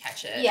I didn't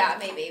catch it. yeah,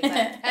 maybe. But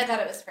I thought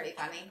it was pretty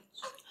funny.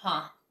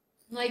 Huh.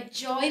 Like,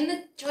 join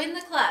the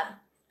club.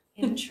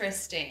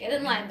 Interesting. Get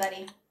in line,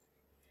 buddy.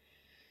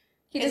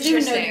 He doesn't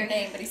even know Interesting. your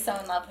name, but he's so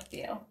in love with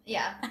you.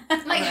 Yeah.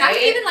 I'm like, how do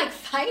you Right? even, like,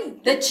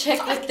 find The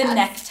chick with the podcast?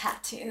 neck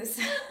tattoos.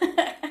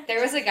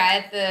 There was a guy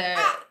at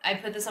the. I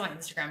put this on my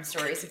Instagram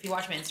stories. If you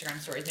watch my Instagram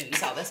stories, maybe you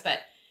saw this. But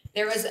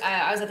there was.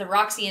 I was at the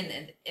Roxy in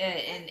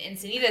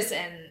Encinitas,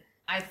 and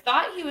I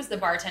thought he was the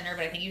bartender,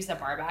 but I think he was the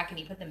bar back, and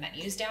he put the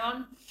menus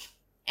down.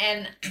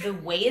 And the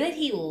way that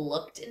he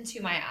looked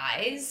into my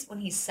eyes when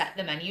he set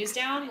the menus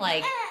down,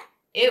 like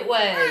it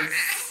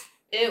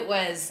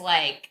was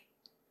like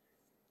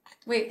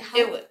Wait,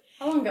 it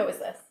how long ago was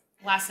this?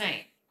 last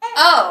night.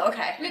 Oh,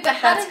 okay. Wait, but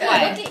how That's did he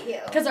good. look at you?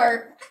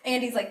 Because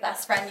Andy's like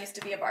best friend used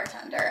to be a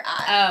bartender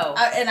at, Oh.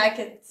 and I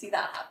could see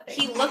that happening.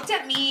 He looked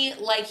at me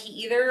like he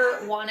either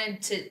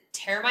wanted to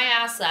tear my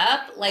ass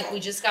up, like we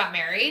just got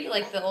married,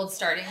 like the old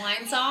Starting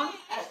Line song.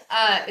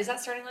 Is that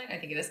Starting Line? I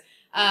think it is.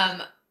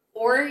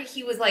 Or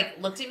he was like,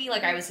 looked at me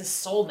like I was his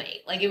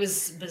soulmate. Like it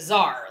was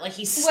bizarre. Like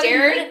he What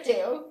stared. did he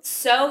do?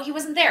 So he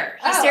wasn't there.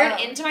 He Oh, stared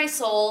oh. into my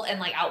soul and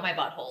like out my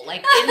butthole,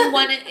 like in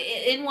one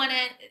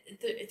end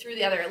through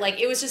the other. Like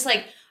it was just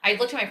like I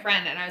looked at my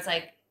friend and I was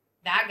like,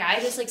 that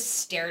guy just like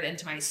stared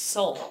into my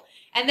soul.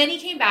 And then he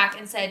came back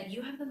and said,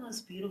 "You have the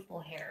most beautiful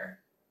hair."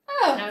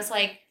 And I Oh. was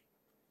like,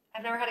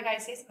 I've never had a guy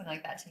say something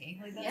like that to me.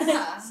 Like that's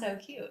Yeah. so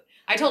cute.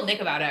 I told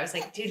Nick about it. I was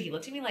like, dude, he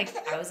looked at me like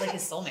I was like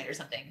his soulmate or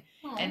something.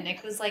 And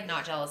Nick was like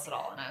not jealous at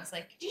all. And I was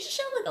like, could you just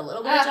show like a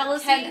little bit of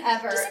jealousy? Ken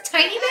ever. Just a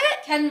tiny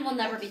bit? Ken will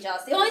never be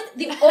jealous. The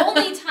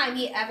only time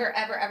he ever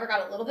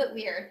got a little bit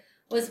weird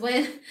was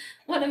when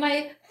one of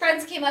my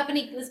friends came up and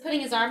he was putting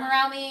his arm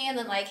around me and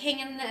then like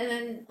hanging and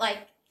then like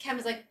Ken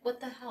was like, what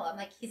the hell? I'm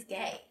like, he's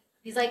gay.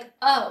 He's like,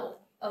 oh,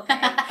 okay.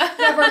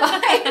 Never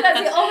mind.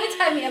 That's the only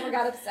time he ever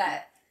got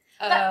upset.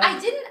 But I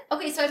didn't,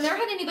 okay, so I've never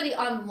had anybody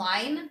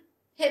online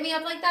hit me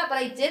up like that, but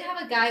I did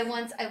have a guy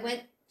once. I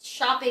went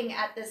shopping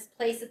at this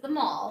place at the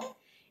mall,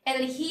 and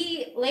then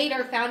he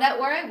later found out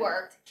where I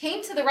worked,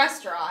 came to the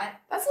restaurant.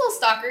 That's a little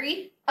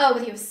stalkery. Oh,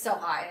 but he was so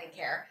hot, I didn't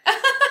care.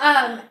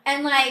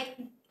 And like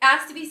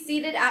asked to be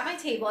seated at my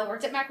table. I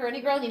worked at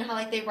Macaroni Grill, and you know how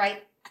like they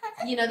write,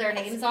 you know, their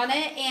names on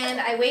it.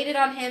 And I waited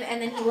on him, and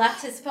then he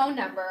left his phone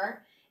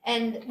number.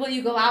 And will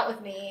you go out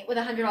with me with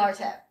 $100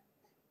 tip?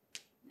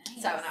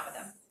 So I went out with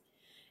him.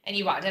 And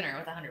you bought dinner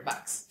with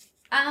 $100.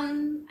 I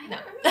don't No. remember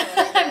what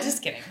I I'm did.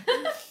 just kidding.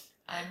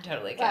 I'm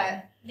totally kidding.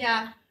 But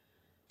yeah,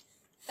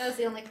 that was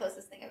the only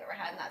closest thing I've ever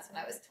had, and that's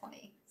when I was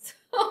 20.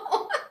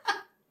 So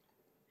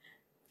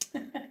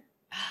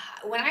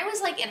When I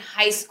was like in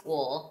high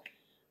school,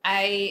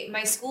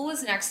 my school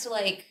was next to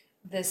like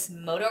this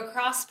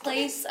motocross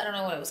place. I don't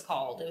know what it was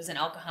called. It was in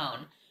El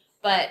Cajon.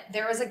 But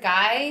there was a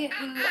guy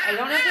who, I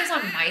don't know if it was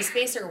on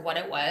MySpace or what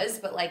it was,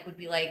 but like would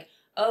be like,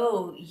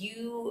 oh,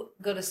 you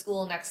go to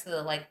school next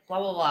to like blah,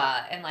 blah, blah.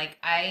 And like,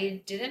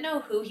 I didn't know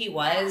who he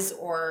was,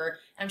 or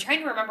I'm trying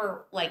to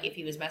remember like if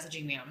he was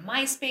messaging me on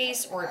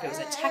MySpace or if it was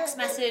a text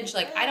message.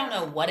 Like, I don't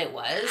know what it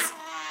was.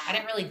 I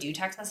didn't really do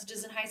text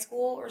messages in high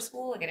school or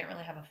school. Like, I didn't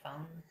really have a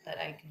phone that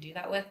I could do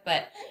that with,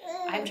 but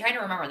I'm trying to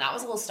remember. That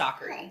was a little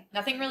stalkery.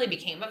 Nothing really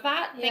became of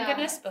that, thank Yeah.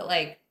 goodness, but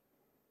like,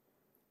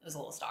 it was a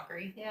little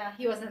stalkery. yeah,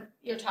 he wasn't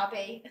your top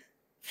 8.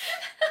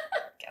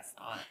 Guess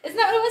not. Isn't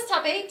that what it was?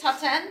 Top 8? Top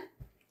 10?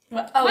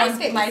 Oh,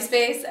 MySpace.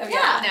 MySpace? Oh, yeah.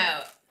 Yeah.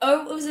 No.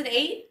 Oh, was it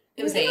 8?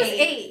 It was It was 8.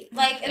 8.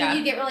 Like, and Yeah. then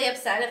you get really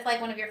upset if, like,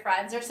 one of your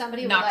friends or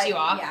somebody Knocked would, like, you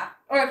off. Yeah.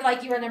 Or if,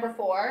 like, you were number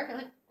 4. You're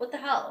like, what the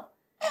hell?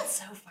 That's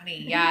so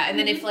funny. Yeah. And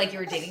then if like you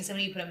were dating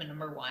somebody, you put them in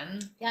number 1.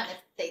 Yeah, if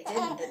they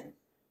didn't, then...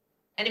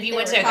 And if you They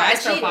went were to a caught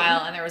guy's cheating.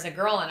 profile and there was a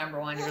girl in number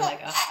 1, you're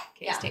like, oh,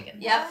 case Yeah.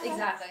 taken. Yep,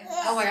 exactly.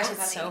 Oh my gosh, So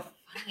it's funny. so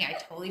funny. I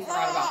totally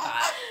forgot about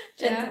that.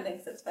 Jensen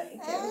thinks it's funny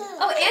too.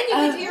 Oh,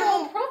 and you could do your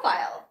own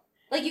profile.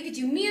 Like, you could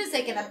do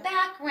music and a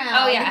background.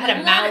 Oh yeah, I and, had a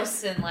like,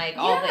 mouse and like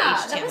all the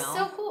HTML. that was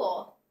so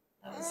cool.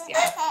 That was,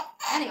 yeah.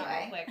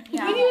 Anyway. Quick.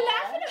 Yeah. What are you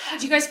laughing about?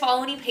 Do you guys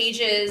follow any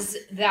pages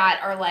that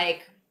are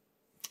like?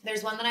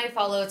 There's one that I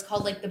follow. It's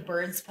called like the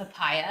Birds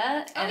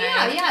Papaya. Oh,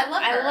 yeah, I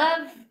love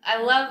her.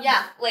 I love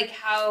Yeah. like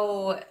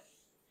how,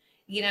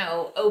 you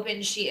know,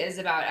 open she is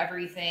about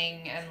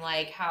everything, and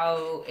like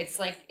how it's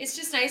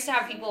just nice to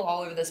have people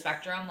all over the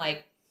spectrum.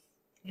 Like,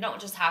 you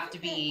don't just have to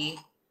be,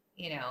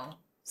 you know,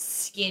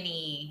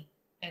 skinny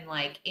and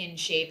like in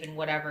shape and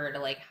whatever to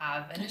like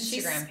have an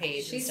Instagram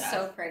page and She's stuff.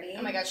 so pretty.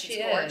 Oh my gosh, she's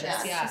She is,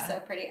 gorgeous. yeah. She's so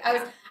pretty.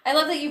 I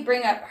love that you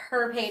bring up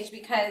her page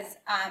because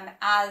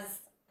as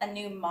a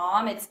new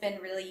mom, it's been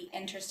really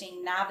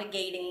interesting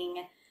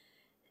navigating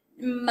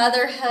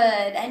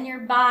motherhood and your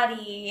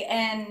body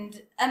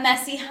and a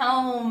messy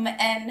home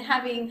and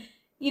having,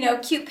 you know,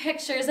 cute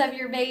pictures of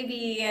your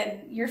baby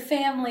and your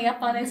family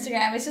up on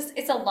Instagram.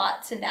 It's a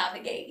lot to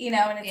navigate, you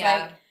know, and it's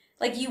Yeah.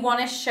 like you want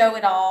to show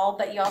it all,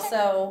 but you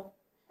also,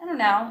 I don't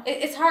know,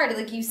 it's hard.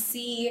 Like you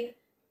see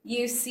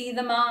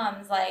the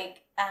moms, like,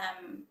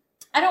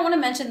 I don't want to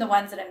mention the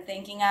ones that I'm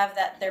thinking of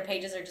that their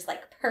pages are just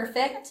like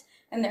perfect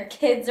and their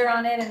kids are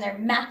on it and they're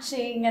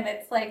matching and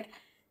it's like,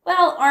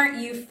 well,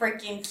 aren't you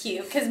freaking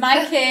cute? Because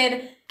my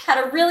kid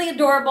had a really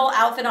adorable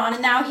outfit on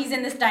and now he's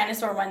in this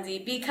dinosaur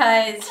onesie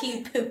because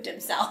he pooped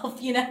himself,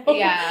 you know?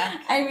 Yeah.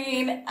 I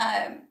mean,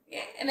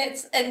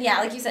 and yeah,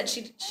 like you said,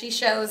 she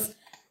shows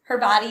her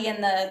body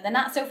and the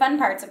not so fun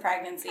parts of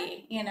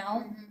pregnancy, you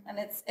know? And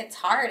it's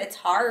hard. It's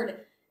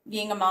hard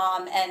being a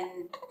mom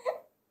and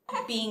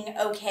being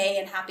okay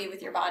and happy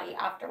with your body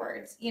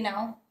afterwards, you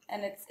know?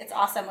 And it's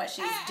awesome what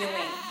she's doing,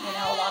 you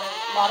know,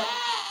 a lot of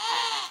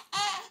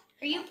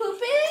Are you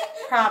pooping?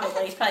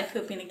 probably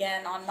pooping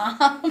again on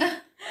mom.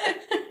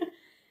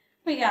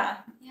 But yeah.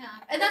 Yeah,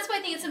 and that's why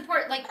I think it's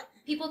important. Like,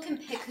 people can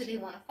pick who they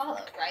want to follow,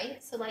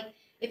 right? So, like,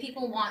 if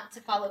people want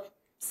to follow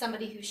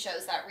somebody who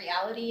shows that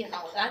reality and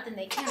all of that, then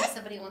they can. If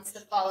somebody wants to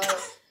follow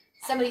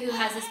somebody who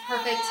has this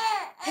perfect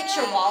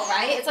picture wall,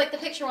 right? It's like the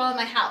picture wall in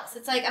my house.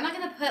 It's like, I'm not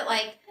going to put,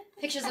 like,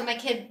 pictures of my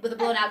kid with a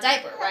blown out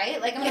diaper,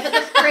 right? Like, I'm going to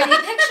put the pretty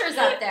pictures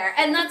up there.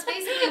 And that's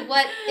basically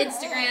what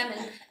Instagram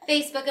and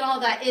Facebook and all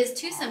of that is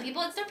to some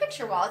people. It's their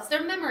picture wall. It's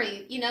their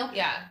memory, you know?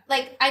 Yeah.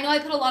 Like, I know I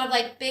put a lot of,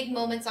 like, big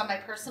moments on my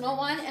personal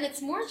one, and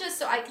it's more just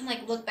so I can,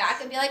 like, look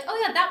back and be like,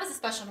 oh, yeah, that was a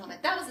special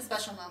moment. That was a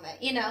special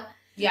moment, you know?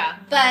 Yeah.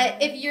 But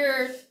if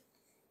you're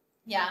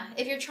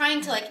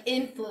trying to, like,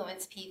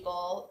 influence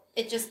people,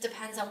 it just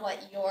depends on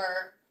what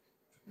your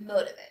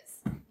motive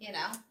is, you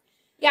know?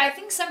 Yeah, I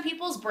think some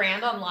people's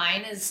brand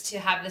online is to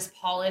have this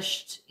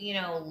polished, you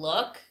know,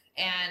 look.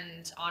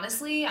 And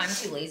honestly, I'm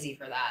too lazy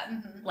for that.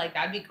 Mhm. Like,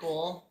 that'd be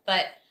cool.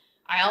 But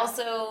I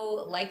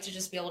also like to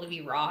just be able to be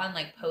raw and,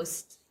 like,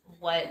 post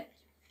what,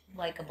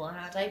 like, a blown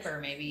out diaper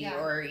maybe. Yeah.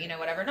 Or, you know,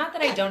 whatever. Not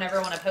that I don't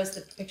ever want to post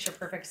the picture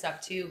perfect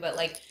stuff too. But,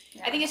 like,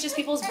 I think it's just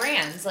people's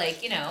brands.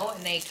 Like, you know,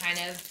 and they kind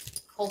of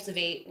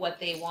cultivate what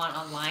they want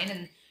online.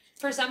 And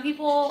for some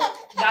people,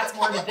 that's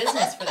more of a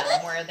business for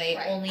them, where they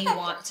Right. only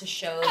want to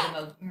show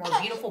the more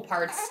beautiful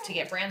parts to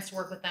get brands to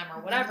work with them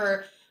or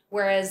whatever.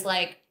 Whereas,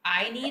 like,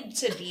 I need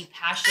to be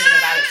passionate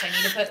about it, so I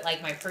need to put,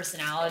 like, my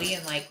personality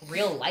and, like,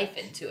 real life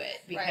into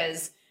it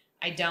because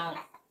I don't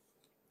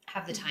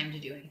have the time to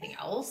do anything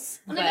else.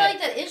 And But I feel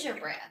like that is your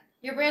brand.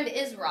 Your brand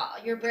is raw.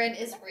 Your brand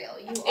is real.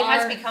 it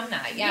has become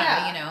that,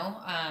 Yeah. you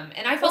know?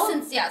 And I Well,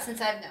 follow...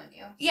 since I've known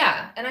you.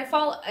 Yeah, and I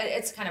follow.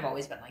 It's kind of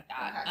always been like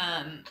that.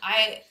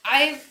 Okay.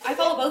 I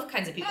follow both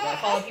kinds of people. I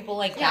follow people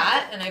like Yeah.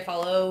 that, and I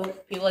follow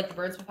people like the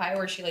Birds Papaya,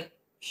 where she like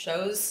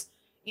shows,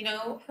 you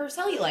know, her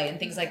cellulite and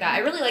things like that. I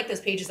really like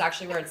those pages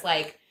actually, where it's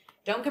like,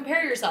 don't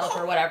compare yourself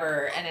or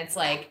whatever, and it's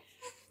like,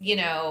 you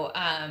know,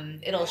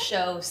 it'll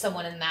show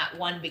someone in that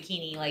one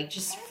bikini, like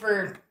just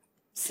for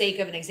sake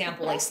of an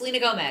example, like Selena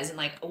Gomez in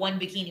like one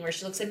bikini where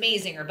she looks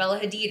amazing, or Bella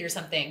Hadid or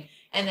something.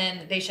 And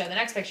then they show the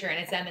next picture and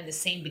it's them in the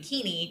same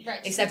bikini,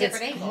 Right, just a except it's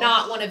different angle.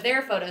 not one of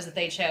their photos that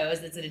they chose.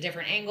 It's at a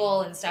different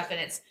angle and stuff. And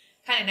it's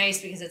kind of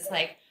nice because it's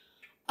like,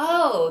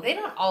 oh, they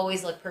don't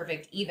always look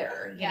perfect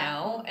either, you Yeah.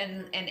 know?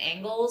 And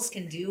angles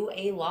can do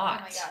a Oh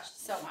lot. my gosh,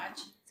 so much.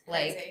 It's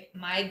Like, crazy.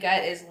 my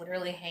gut is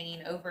literally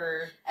hanging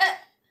over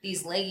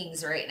these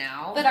leggings right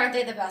now. But aren't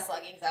they the best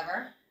leggings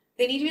ever?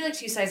 They need to be like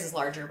 2 sizes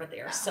larger, but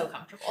they are so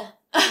comfortable.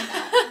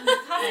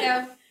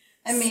 Costco.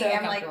 And me, So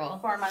I'm like comfortable.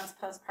 4 months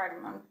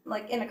postpartum. I'm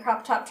like in a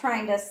crop top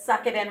trying to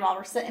suck it in while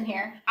we're sitting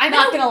here. I'm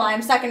not in a- gonna lie,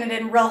 I'm sucking it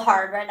in real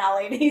hard right now,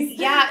 ladies.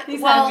 Yeah, These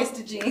well-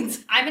 high-waisted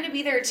jeans. I'm gonna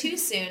be there too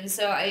soon,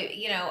 so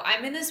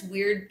I'm in this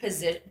weird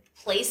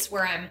place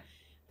where I'm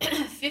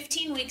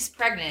 15 weeks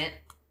pregnant.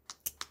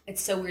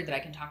 It's so weird that I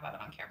can talk about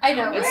it on camera. I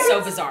know, It's right?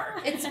 so bizarre.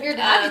 It's weird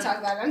to have you talk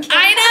about it on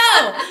camera.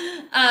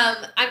 I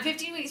know. I'm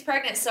 15 weeks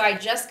pregnant, so I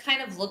just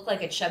kind of look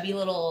like a chubby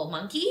little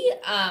monkey.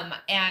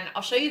 And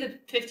I'll show you the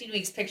 15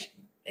 weeks picture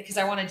because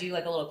I want to do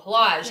like a little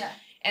collage. Yeah.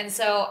 And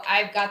so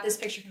I've got this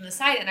picture from the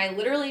side, and I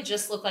literally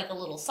just look like a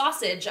little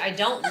sausage. I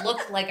don't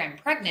look like I'm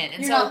pregnant.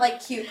 And You're so not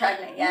like cute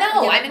pregnant yet.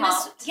 no, You I'm haven't in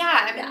this. popped. Yeah,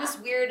 I'm in Yeah. this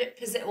weird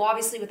position. Well,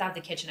 obviously, without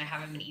the kitchen, I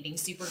haven't been eating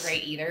super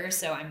great either.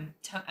 So I'm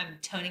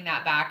toning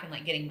that back and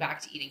like getting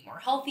back to eating more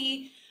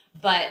healthy.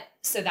 But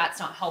so that's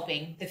not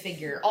helping the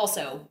figure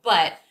also.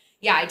 But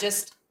yeah,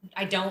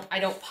 I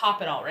don't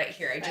pop at all right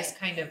here. I just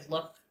kind of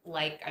look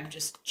like I'm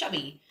just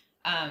chubby.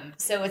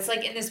 So it's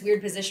like in this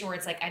weird position where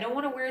it's like I don't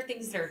want to wear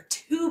things that are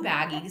too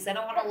baggy because I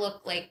don't want to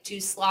look like too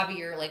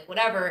slobby or like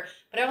whatever,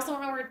 but I also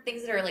want to wear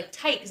things that are like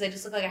tight because I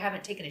just look like I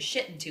haven't taken a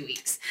shit in 2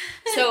 weeks.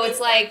 So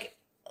it's like,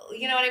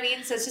 you know what I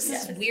mean? So it's just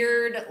this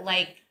weird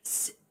like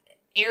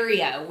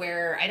area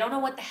where I don't know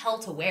what the hell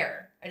to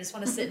wear. I just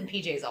want to sit in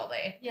PJs all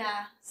day.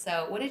 Yeah.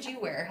 So what did you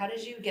wear? How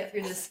did you get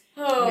through this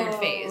Oh. weird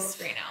phase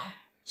right now?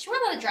 She wore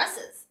a lot of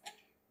dresses.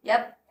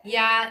 Yep.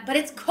 Yeah, but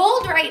it's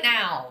cold right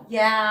now.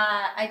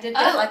 Yeah, I did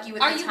get lucky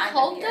with Are the you time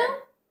cold of year. though?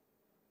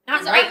 Not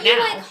 'Cause right aren't you,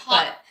 now, like,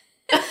 hot?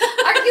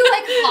 Are you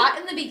like hot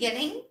in the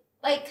beginning?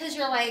 Like, cause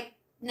you're like,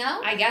 no?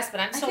 but I guess, but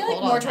I'm I still feel cold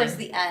like all more the time. towards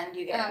the end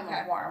you get Okay.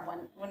 more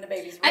warm when the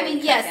baby's I really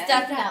mean, yes, cooking.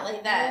 definitely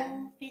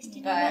then.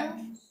 But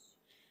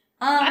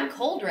I'm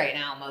cold right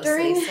now mostly,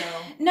 during- so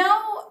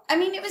No, I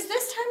mean it was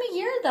this time of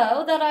year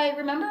though that I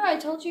remember I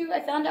told you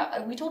I found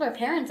out we told our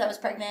parents I was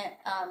pregnant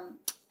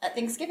at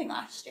Thanksgiving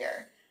last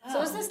year. So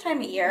it was this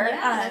time of year.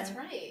 Yeah, that's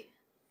right.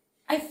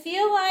 I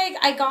feel like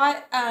I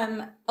got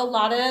a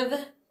lot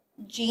of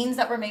jeans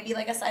that were maybe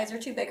like a size or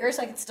two bigger,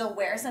 so I could still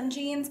wear some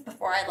jeans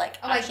before I like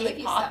Oh, I actually gave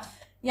you popped. stuff.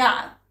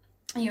 Yeah,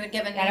 you had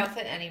given I me. don't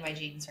fit any of my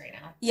jeans right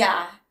now.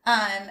 Yeah.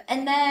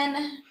 And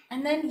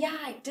then yeah,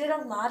 I did a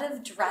lot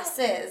of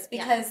dresses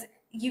because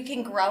you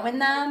can grow in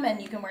them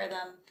and you can wear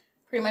them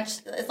pretty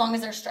much as long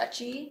as they're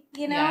stretchy,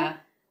 you know?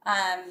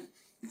 Yeah.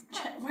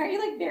 Why are you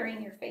like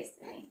burying your face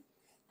in me?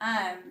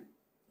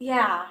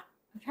 Yeah.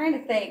 I'm trying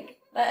to think.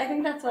 But I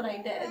think that's what I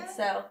did.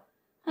 So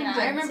Yeah, I'm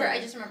I remember. good.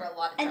 I just remember a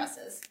lot of And-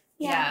 dresses,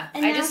 Yeah.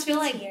 And I now just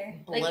feel she's like here.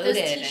 like bloated.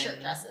 those t-shirt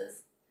and-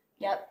 dresses.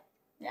 Yep.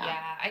 Yeah.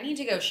 Yeah. I need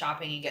to go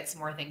shopping and get some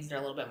more things that are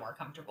a little bit more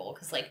comfortable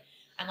because like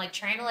I'm like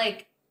trying to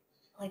like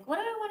what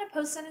do I want to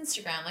post on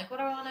Instagram? Like what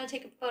do I want to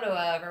take a photo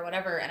of or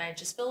whatever? And I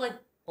just feel like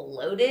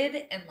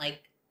bloated and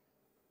like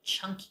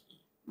chunky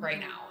right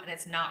now, and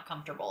it's not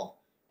comfortable.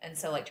 And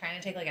so like trying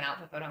to take like an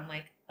outfit photo, I'm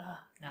like, oh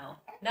no.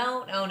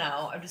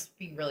 I'm just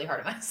being really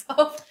hard on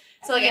myself.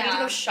 So like I need to Yeah.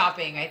 go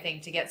shopping, I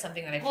think, to get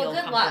something that I feel Well,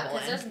 good luck, comfortable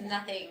because in. there's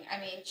nothing. I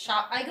mean,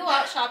 I go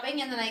out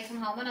shopping and then I come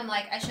home and I'm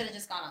like, I should have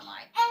just gone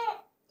online.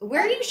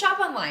 Where do you shop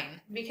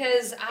online?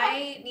 Because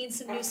I need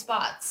some new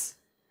spots.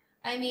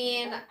 I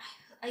mean,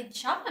 I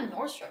shop on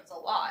Nordstrom's a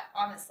lot,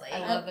 honestly. I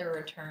love their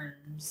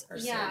returns are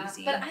Yeah, so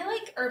easy. but I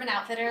like Urban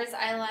Outfitters.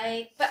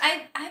 I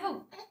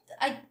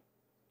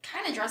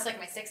kind of dress like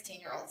my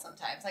 16-year-old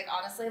sometimes. Like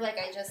honestly, like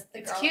I just the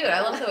It's girl. cute.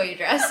 I love the way you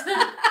dress.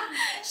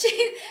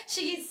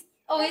 She's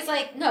always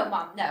like, no,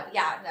 mom, no,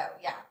 yeah.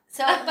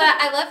 So, but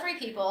I love Free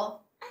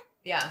People.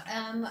 Yeah.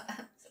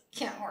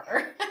 Can't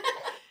order.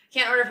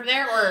 Can't order from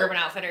there or Urban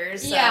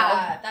Outfitters. So.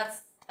 Yeah,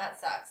 that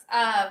sucks.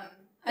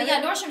 But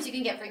yeah, Nordstrom's you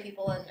can get Free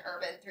People and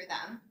Urban through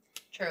them.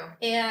 True.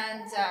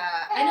 And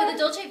I know the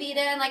Dolce Vita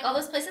and like all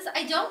those places.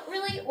 I don't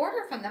really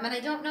order from them, and I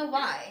don't know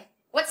why.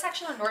 What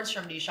section on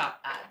Nordstrom do you shop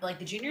at? Like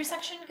the junior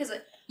section? Because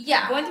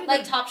Yeah, Going through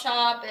like the-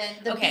 Topshop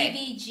and the Okay.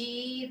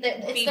 BVG.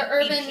 It's the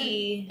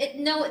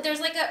Urban. There's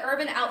like a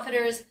Urban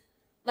Outfitters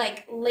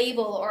like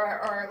label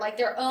or like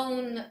their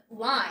own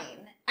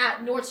line at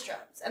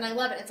Nordstrom's, and I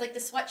love it. It's like the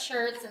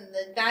sweatshirts and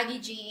the baggy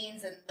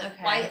jeans and the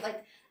Okay. white.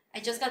 Like I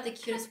just got the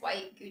cutest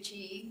white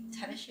Gucci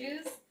tennis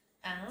shoes,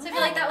 Oh. so I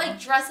feel like that like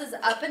dresses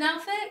up an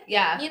outfit.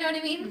 Yeah. You know what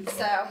I mean?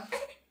 So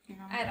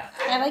I don't know.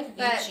 I like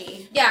But-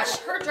 Gucci. Yeah,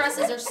 her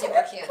dresses are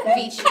super cute. The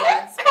Vici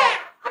ones.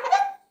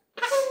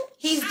 But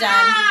He's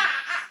done.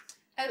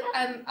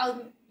 I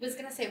was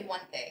gonna say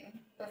one thing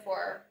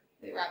before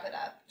we wrap it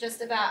up,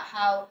 just about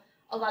how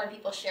a lot of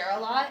people share a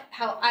lot.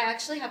 How I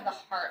actually have a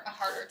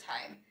harder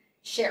time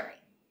sharing.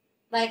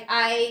 Like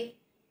I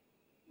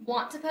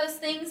want to post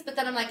things, but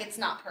then I'm like, it's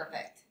not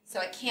perfect, so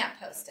I can't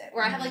post it.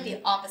 Where I have like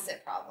the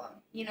opposite problem.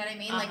 You know what I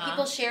mean? Like Uh-huh.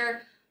 people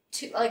share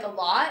like a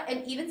lot,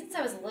 and even since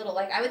I was little,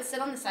 like I would sit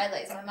on the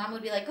sidelines, and my mom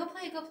would be like, go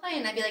play,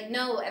 and I'd be like,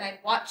 no, and I'd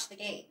watch the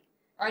game,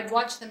 or I'd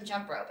watch them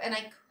jump rope, and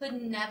I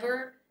could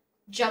never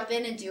jump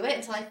in and do it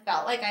until I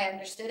felt like I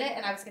understood it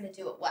and I was going to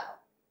do it well.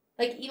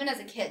 Like even as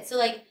a kid. So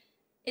like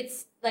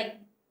it's like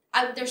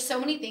there's so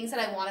many things that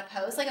I want to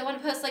post. Like I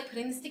want to post like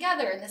putting this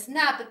together and this and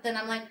that, but then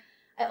I'm like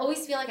I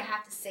always feel like I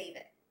have to save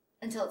it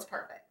until it's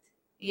perfect.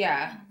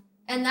 Yeah.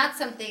 And that's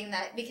something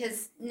that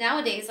because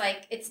nowadays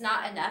like it's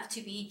not enough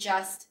to be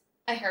just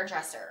a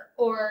hairdresser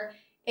or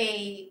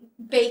a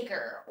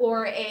baker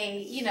or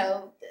a,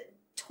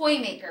 toy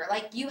maker.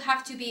 Like you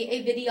have to be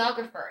a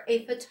videographer,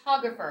 a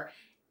photographer.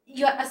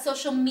 a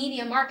social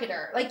media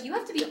marketer. Like, you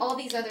have to be all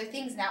these other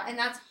things now, and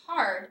that's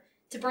hard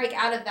to break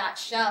out of that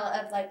shell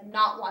of like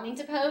not wanting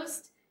to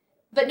post,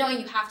 but knowing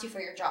you have to for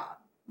your job.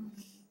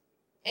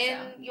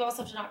 And you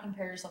also have to not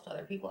compare yourself to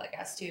other people, I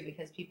guess, too,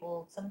 because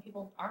some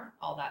people aren't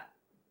all that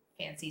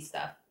fancy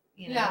stuff,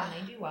 you know, Yeah.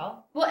 and they do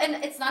well. Well,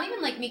 and it's not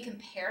even like me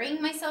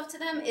comparing myself to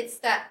them. It's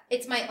that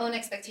it's my own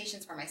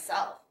expectations for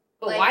myself.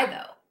 But Like, why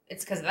though?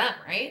 It's because of them,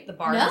 right? The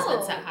bar has been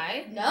No. set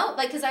high. No,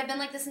 like, because I've been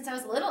like this since I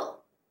was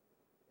little.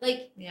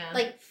 Like, Yeah.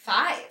 like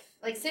 5,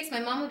 like 6, my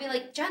mom would be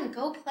like, Jen,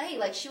 go play.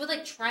 Like, she would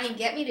like try and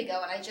get me to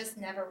go, and I just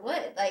never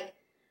would. Like,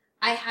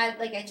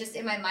 I just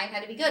in my mind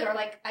had to be good, or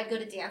like I'd go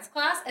to dance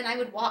class and I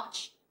would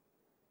watch.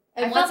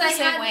 And I felt once the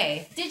same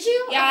way. Did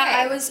you? Yeah, Okay.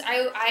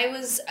 I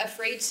was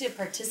afraid to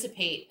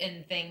participate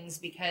in things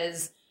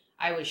because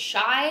I was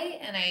shy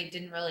and I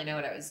didn't really know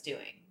what I was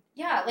doing.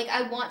 Yeah, like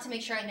I want to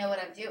make sure I know what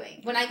I'm doing.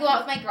 When I go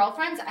out with my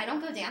girlfriends, I don't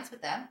go dance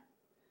with them.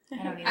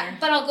 I don't either.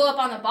 But I'll go up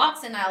on the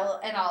box and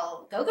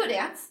I'll go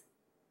dance.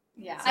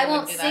 Yeah. So I I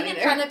won't wouldn't do that sing in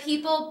either. front of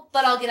people,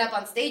 but I'll get up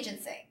on stage and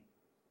sing.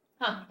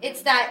 Huh.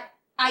 It's that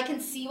I can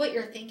see what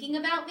you're thinking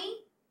about me,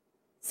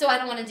 so I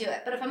don't want to do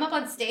it. But if I'm up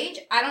on stage,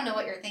 I don't know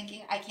what you're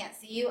thinking. I can't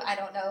see you. I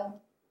don't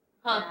know.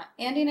 Huh.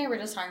 Yeah. Andy and I were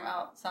just talking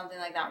about something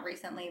like that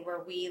recently where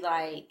we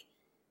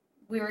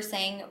were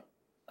saying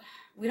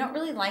we don't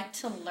really like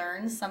to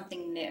learn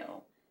something new.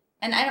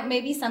 And I don't,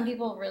 maybe some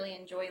people really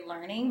enjoy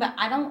learning, but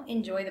I don't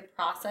enjoy the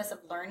process of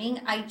learning.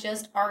 I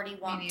just already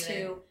want neither.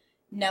 to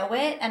know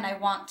it, and I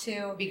want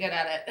to Be good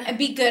at it. and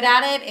be good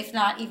at it, if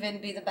not even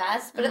be the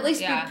best, but at least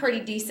Yeah. be pretty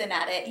decent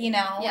at it, you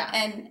know? Yeah.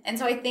 And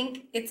so I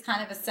think it's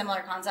kind of a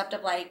similar concept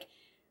of like,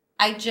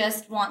 I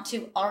just want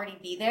to already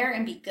be there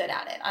and be good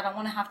at it. I don't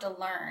want to have to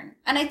learn.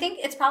 And I think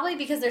it's probably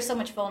because there's so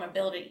much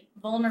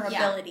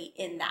vulnerability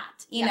in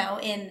that, you know,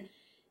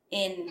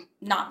 in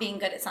not being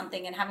good at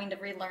something and having to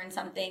relearn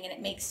something, and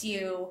it makes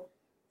you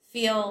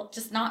feel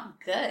just not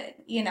good,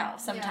 you know,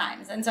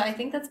 sometimes. And so I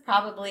think that's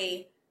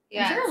probably,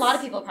 I'm sure a lot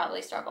of people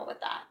probably struggle with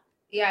that.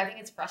 Yeah, I think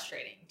it's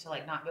frustrating to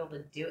like not be able to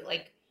do it.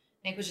 Like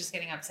Nick was just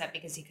getting upset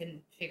because he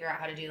couldn't figure out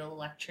how to do the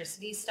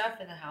electricity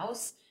stuff in the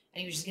house,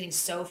 and he was just getting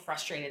so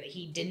frustrated that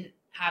he didn't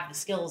have the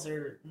skills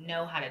or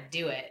know how to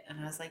do it. And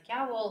I was like,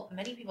 yeah, well,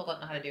 many people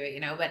don't know how to do it, you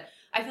know, but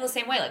I feel the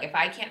same way. Like if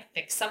I can't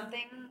fix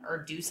something or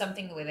do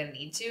something the way that I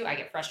need to, I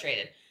get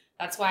frustrated.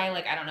 That's why,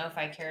 like, I don't know if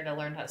I care to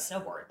learn how to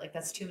snowboard. Like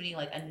that's too many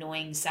like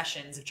annoying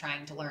sessions of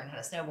trying to learn how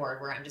to snowboard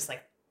where I'm just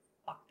like,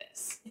 fuck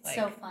this. It's Like,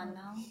 so fun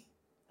though.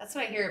 that's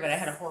what I hear, but I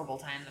had a horrible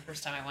time the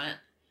first time I went.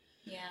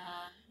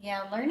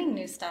 Yeah, learning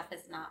new stuff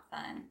is not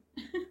fun.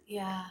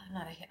 Yeah, I'm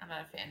not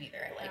a fan either.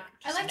 I like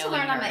I just like to knowing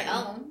learn on my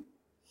already. own.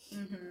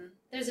 Mm-hmm.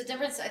 There's a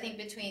difference, I think,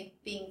 between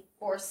being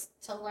forced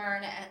to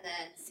learn and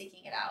then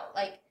seeking it out.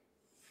 Like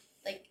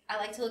I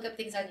like to look up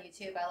things on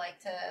YouTube. I like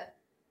to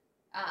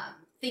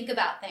think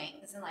about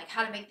things and like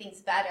how to make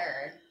things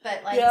better.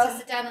 But like to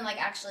sit down and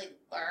like actually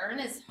learn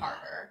is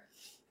harder.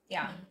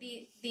 Yeah.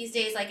 These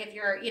days, like if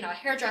you're, you know, a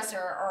hairdresser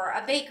or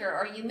a baker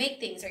or you make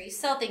things or you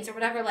sell things or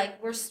whatever,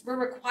 like we're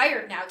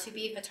required now to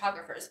be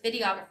photographers,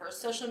 videographers,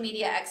 social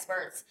media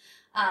experts.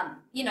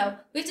 You know,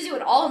 we have to do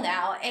it all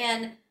now,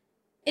 and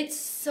it's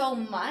so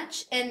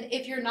much. And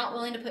if you're not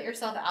willing to put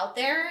yourself out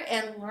there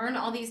and learn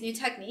all these new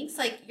techniques,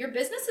 like your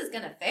business is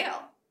gonna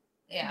fail.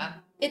 Yeah.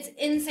 It's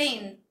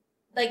insane.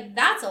 Like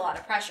that's a lot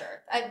of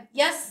pressure.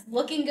 Yes,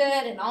 looking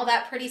good and all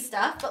that pretty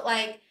stuff, but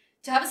like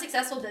to have a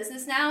successful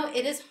business now,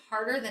 it is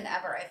harder than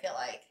ever, I feel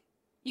like.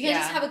 You can't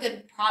just Yeah. have a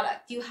good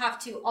product. You have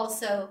to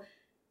also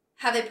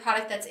have a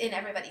product that's in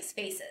everybody's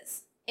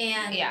faces.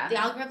 And Yeah. the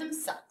algorithm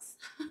sucks.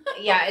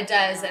 Yeah, it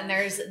does. And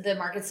there's the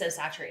market's so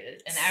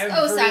saturated in So every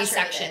saturated.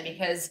 section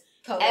because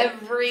COVID.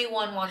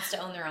 everyone wants to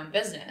own their own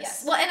business.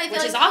 Yes. Well, and I feel which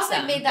like is COVID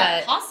awesome, made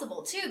that but-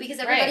 possible too, because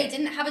everybody Right.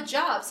 didn't have a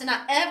job. So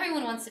not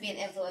everyone wants to be an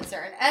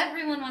influencer, and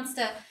everyone wants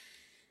to.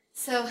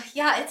 So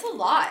yeah, it's a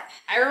lot.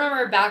 I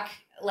remember back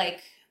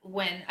like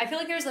when I feel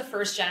like there was the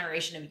first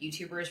generation of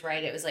YouTubers,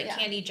 right? It was like Yeah.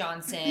 Candy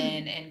Johnson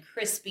and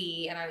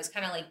Crispy, and I was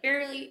kind of like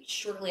barely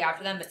shortly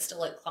after them, but still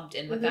like clumped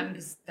in with Mhm. them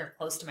because they're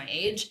close to my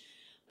age.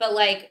 But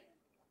like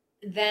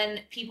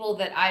then people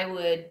that I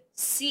would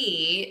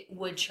see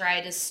would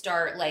try to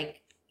start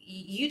like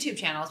YouTube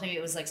channels. Maybe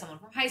it was like someone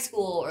from high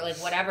school or like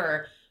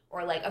whatever,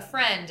 or like a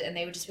friend, and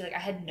they would just be like, I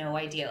had no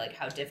idea like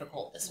how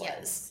difficult this was.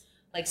 Yes.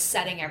 Like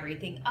setting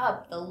everything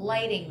up, the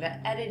lighting, the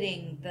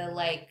editing, the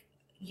like,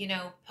 you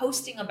know,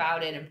 posting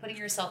about it and putting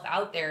yourself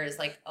out there is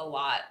like a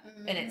lot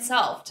in Mhm.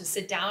 itself. To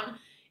sit down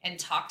and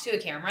talk to a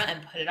camera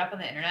and put it up on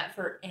the internet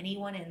for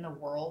anyone in the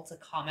world to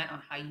comment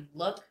on how you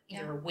look,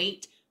 your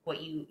weight, what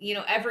you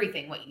know,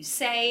 everything, what you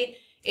say.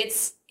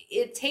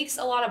 It takes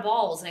a lot of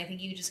balls, and I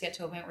think you just get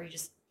to a point where you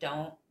just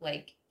don't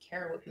like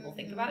care what people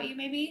think about you,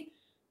 maybe.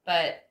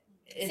 But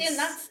it's and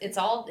that's-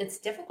 it's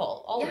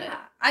difficult, all of it.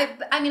 Yeah,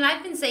 I mean,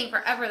 I've been saying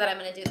forever that I'm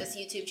going to do this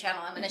YouTube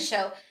channel. I'm going to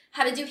show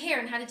how to do hair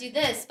and how to do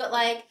this, but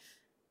like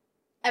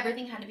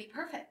everything had to be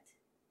perfect.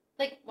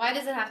 Like, why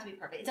does it have to be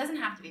perfect? It doesn't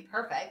have to be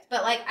perfect,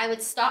 but like I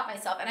would stop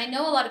myself, and I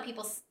know a lot of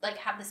people like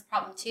have this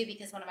problem too,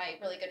 because one of my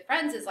really good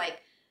friends is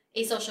like,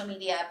 a social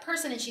media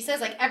person, and she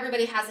says like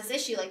everybody has this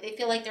issue, like they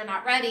feel like they're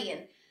not ready,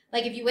 and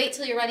like if you wait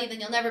till you're ready, then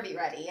you'll never be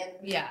ready. And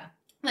Yeah.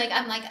 like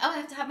I'm like, oh, I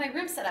have to have my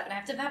room set up, and I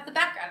have to have the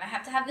background, I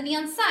have to have the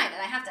neon sign,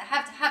 and I have to.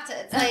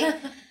 It's like,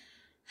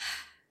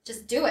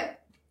 just do it.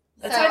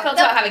 That's how I felt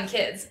about having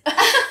kids.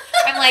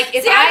 I'm like,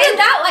 if See, I did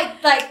that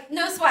like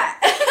no sweat.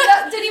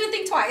 Didn't even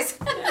think twice.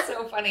 It's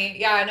so funny.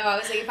 Yeah, no, I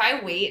was like, if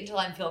I wait until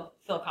I feel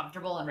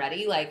comfortable and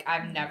ready, like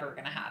I'm never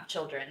gonna have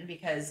children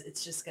because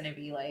it's just gonna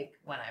be like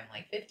when I'm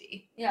like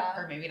 50, Yeah.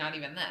 or maybe not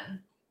even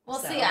then. Well,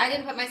 So. see, I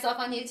didn't put myself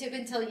on YouTube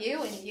until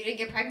you, and you didn't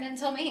get pregnant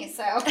until me,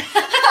 so.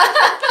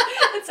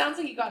 It sounds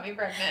like you got me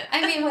pregnant.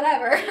 I mean,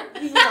 whatever.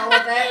 You roll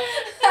with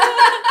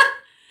it.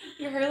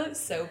 Your hair looks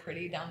so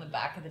pretty down the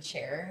back of the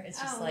chair. It's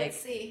just like, let's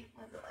see.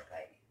 What does it look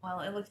like?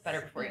 well, it looked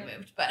better before you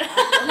moved, but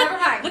Well, never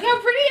mind. look how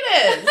pretty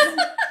it is.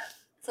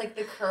 It's like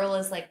the curl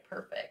is like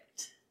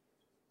perfect.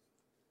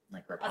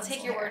 Like I'll Rapunzel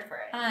take your hair. word for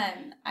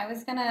it. I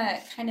was gonna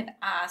kind of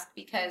ask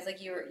because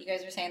like you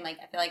guys were saying, like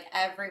I feel like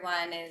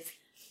everyone is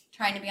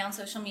trying to be on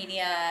social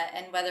media,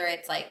 and whether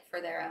it's like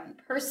for their own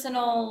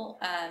personal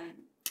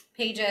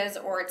pages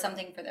or it's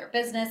something for their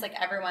business, like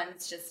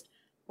everyone's just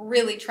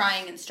really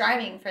trying and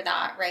striving for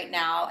that right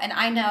now. And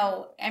I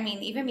know, I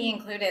mean, even me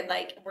included,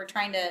 like we're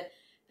trying to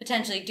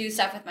potentially do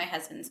stuff with my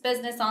husband's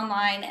business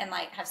online and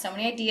like have so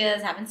many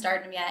ideas, haven't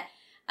started them yet.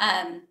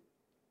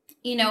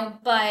 You know,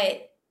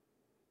 but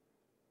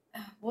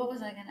what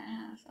was I going to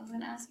ask? I was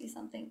going to ask you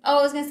something. Oh,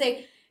 I was going to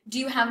say, do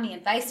you have any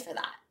advice for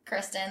that,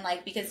 Kristen?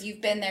 Like, because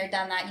you've been there,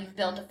 done that, you've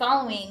built a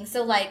following.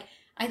 So like,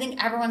 I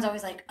think everyone's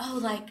always like, oh,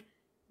 like,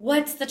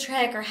 what's the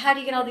trick, or how do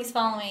you get all these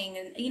following?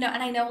 And, you know,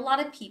 and I know a lot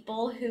of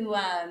people who,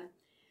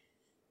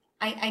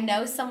 I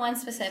know someone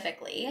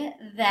specifically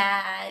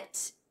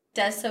that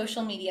does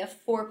social media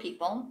for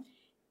people,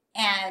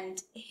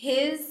 and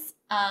his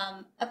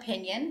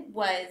opinion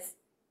was,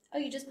 oh,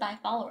 you just buy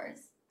followers.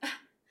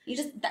 You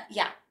just,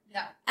 yeah.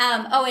 No.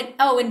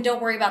 And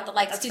don't worry about the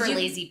likes. That's for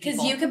lazy people.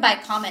 Because you can buy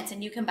comments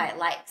and you can buy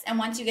likes. And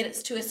once you get it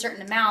to a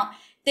certain amount,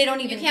 they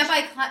don't even... You can't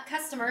buy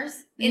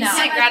customers. No.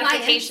 Instant You can't buy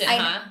gratification,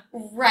 clients. huh?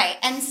 Right.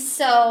 And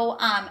so,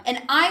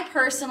 and I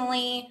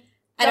personally,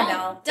 I don't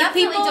know. If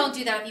Definitely people- don't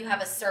do that if you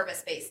have a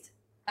service-based.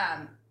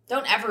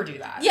 Don't ever do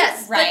that.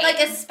 Yes, Right. but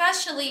like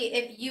especially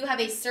if you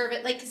have a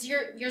service, like because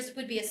yours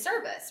would be a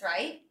service,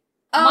 right?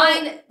 Oh.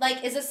 Mine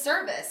like is a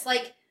service.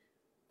 Like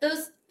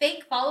those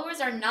fake followers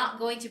are not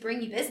going to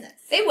bring you business.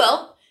 They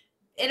will,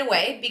 in a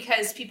way,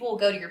 because people will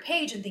go to your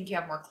page and think you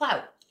have more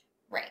clout.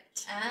 Right.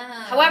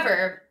 Oh.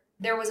 However,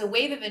 there was a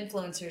wave of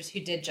influencers who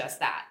did just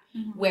that,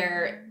 Mhm.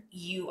 where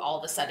you all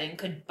of a sudden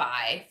could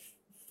buy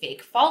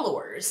fake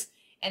followers.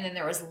 And then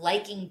there was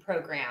liking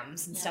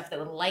programs and Yeah. stuff that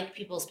would like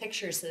people's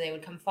pictures so they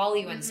would come follow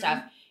you and Mhm.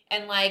 stuff.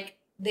 And like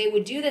they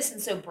would do this,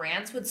 and so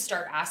brands would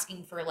start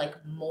asking for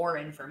like more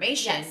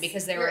information Yes,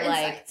 because they your were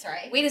like, insights,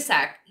 right? wait a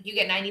sec, you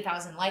get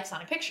 90,000 likes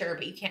on a picture,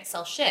 but you can't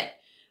sell shit.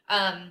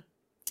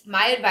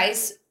 My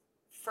advice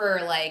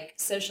for like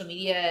social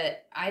media,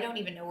 I don't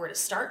even know where to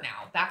start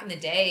now. Back in the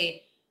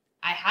day,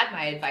 I had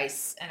my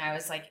advice and I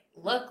was like,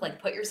 look,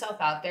 like put yourself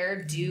out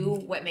there, do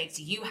what makes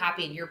you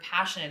happy and you're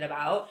passionate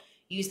about,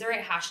 use the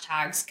right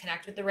hashtags,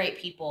 connect with the right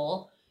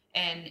people,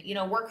 and, you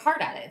know, work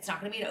hard at it. It's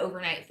not going to be an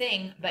overnight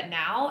thing, but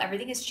now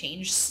everything has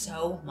changed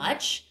so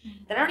much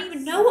that I don't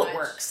even know So what much.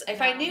 works.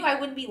 If I knew, I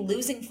wouldn't be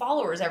losing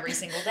followers every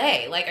single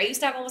day. Like I used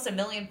to have almost 1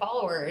 million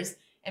followers,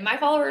 and my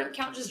follower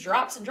count just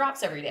drops and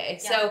drops every day.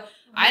 Yeah. So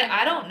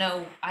I don't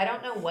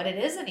know what it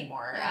is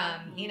anymore. Yeah.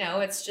 You know,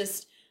 it's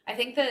just, I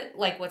think that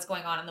like what's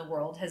going on in the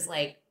world has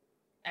like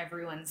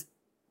everyone's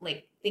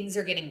like things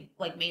are getting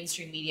like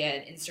mainstream media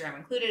and Instagram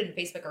included and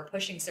Facebook are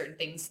pushing certain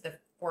things to the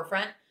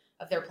forefront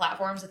of their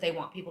platforms that they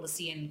want people to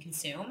see and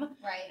consume.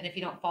 Right. And if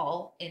you don't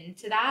fall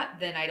into that,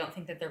 then I don't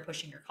think that they're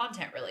pushing your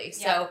content really. Yep.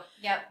 So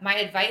Yep. my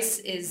advice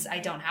is I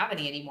don't have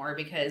any anymore,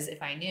 because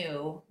if I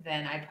knew,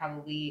 then I'd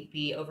probably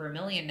be over 1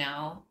 million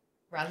now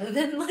rather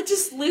than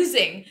just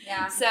losing.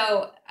 Yeah.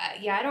 So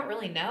yeah, I don't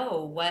really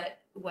know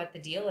what the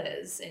deal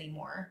is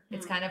anymore.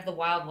 It's kind of the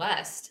Wild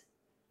West.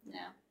 No.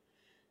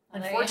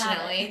 Well, there you have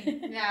Unfortunately.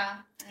 it. Yeah.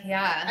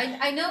 Yeah.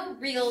 I know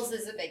Reels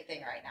is a big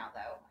thing right now,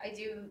 though. I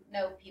do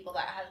know people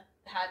that have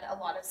had a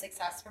lot of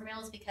success from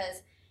Reels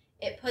because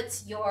it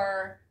puts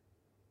your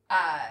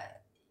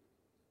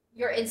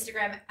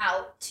Instagram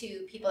out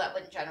to people that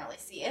wouldn't generally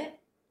see it.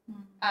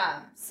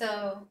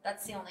 So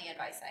that's the only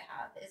advice I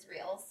have is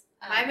Reels.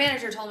 My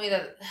manager told me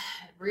that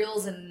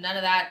Reels and none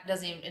of that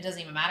doesn't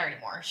even matter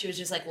anymore. She was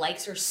just like,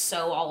 likes are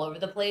so all over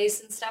the place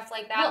and stuff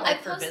like that, Well, like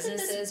I for posted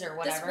businesses or this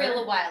whatever.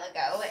 reel a while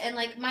ago, and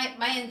like my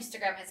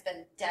Instagram has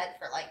been dead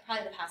for like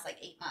probably the past like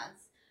 8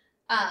 months.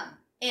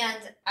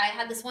 And I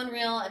had this one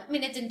reel. I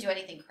mean, it didn't do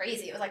anything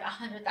crazy. It was like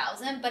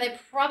 100,000, but I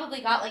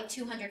probably got like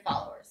 200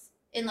 followers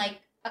in like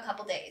a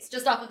couple days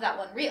just off of that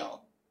one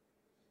reel.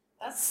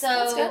 That's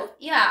So good.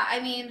 yeah, I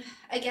mean,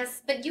 I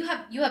guess, but you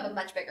have a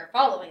much bigger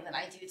following than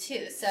I do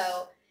too.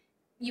 So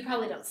you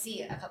probably don't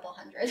see a couple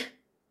hundred.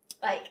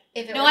 Like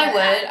if it No, were I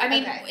that- would. I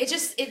mean, okay. it's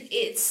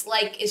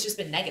just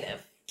been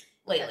negative.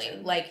 lately.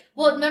 Gotcha. Like,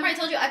 Well, remember I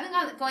told you I've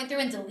been going through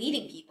and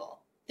deleting people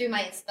through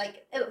my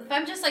like if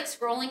I'm just like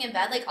scrolling in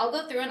bed, like I'll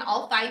go through and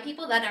I'll find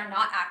people that are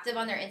not active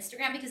on their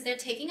Instagram because they're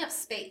taking up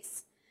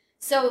space.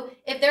 So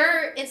if there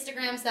are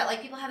Instagrams that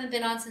like people haven't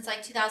been on since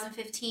like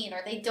 2015 or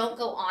they don't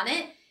go on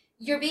it,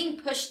 you're being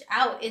pushed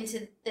out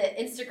into the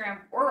Instagram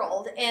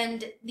world,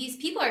 and these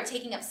people are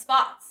taking up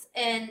spots,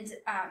 and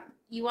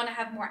you want to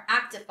have more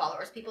active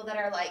followers, people that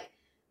are like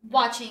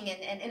watching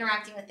and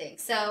interacting with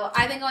things. So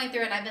I've been going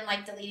through and I've been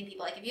like deleting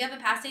people. Like if you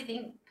haven't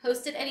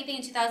posted anything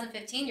in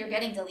 2015, you're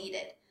getting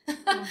deleted.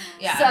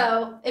 yeah.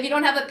 So if you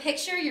don't have a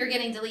picture, you're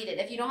getting deleted.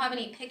 If you don't have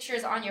any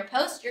pictures on your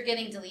post, you're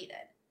getting deleted.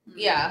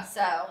 Yeah.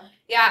 So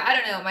Yeah, I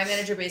don't know. My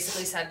manager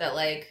basically said that,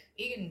 like,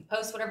 you can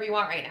post whatever you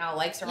want right now.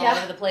 Likes are all Yeah.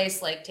 over the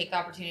place. Like, take the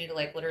opportunity to,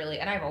 like, literally,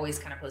 and I've always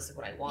kind of posted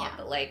what I want, Yeah.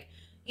 but, like,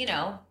 you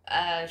know,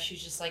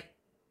 she's just like,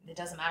 it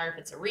doesn't matter if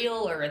it's a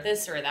reel or a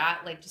this or a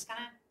that. Like, just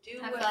kind of do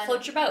Have what fun.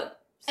 floats your boat.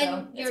 So,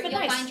 and it's you'll been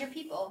nice. find your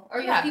people, or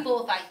Yeah. your people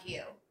will find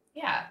you.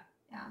 Yeah.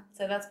 Yeah.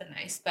 So that's been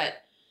nice. But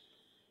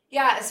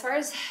yeah, as far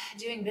as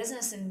doing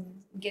business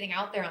and getting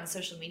out there on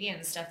social media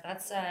and stuff,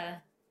 that's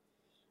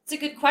it's a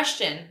good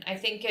question. I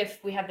think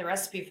if we had the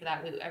recipe for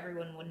that,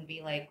 everyone wouldn't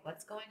be like,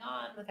 what's going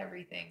on with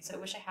everything? So I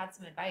wish I had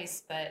some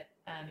advice, but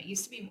it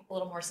used to be a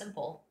little more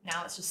simple.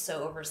 Now it's just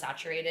so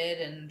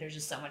oversaturated and there's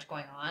just so much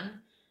going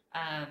on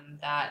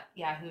that,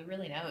 yeah, who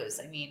really knows?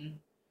 I mean,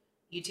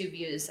 YouTube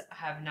views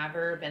have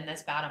never been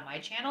this bad on my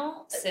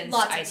channel since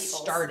Lots of I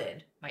people's.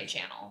 started my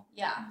channel.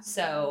 Yeah.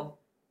 So,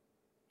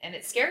 and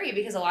it's scary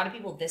because a lot of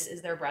people, this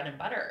is their bread and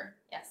butter.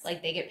 Yes.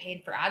 Like they get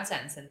paid for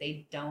AdSense and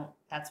they don't,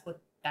 that's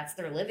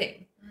their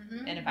living.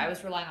 Mhm. And if I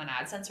was relying on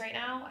AdSense right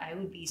now, I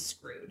would be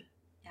screwed.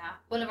 Yeah,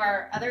 one of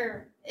our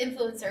other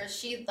influencers,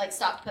 she like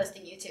stopped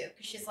posting YouTube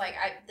because she's like,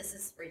 this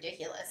is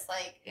ridiculous.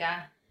 Like,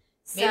 Yeah.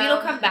 so, Maybe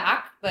it'll come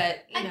back,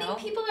 but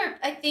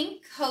I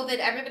think COVID,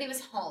 everybody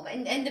was home,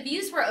 and the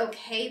views were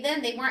okay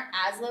then. They weren't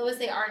as low as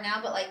they are now,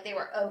 but like they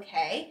were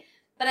okay.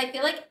 But I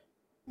feel like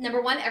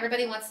number one,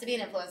 everybody wants to be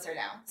an influencer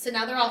now, so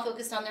now they're all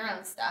focused on their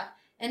own stuff.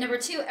 And number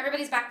two,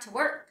 everybody's back to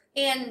work,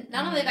 and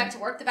not only back to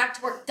work, they're back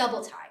to work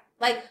double time.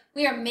 Like,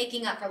 we are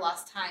making up for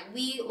lost time.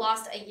 We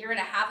lost a year and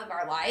a half of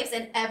our lives,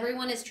 and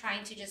everyone is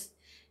trying to just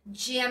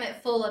jam it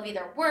full of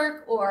either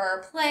work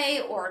or play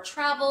or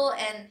travel.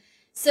 And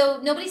so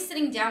nobody's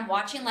sitting down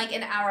watching like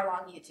an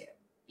hour-long YouTube.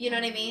 You know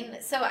what I mean?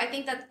 So I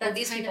think that's well,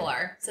 these people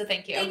are. So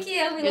thank you. Thank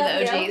you. We You're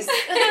love the you.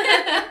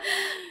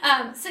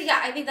 So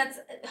yeah, I think that's,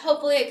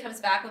 hopefully it comes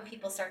back when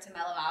people start to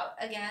mellow out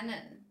again.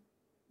 And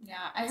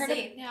Yeah, I heard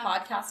See, a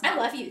podcast. I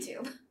love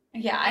YouTube.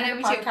 Yeah, I I know,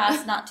 heard a me too.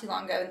 podcast not too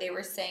long ago, and they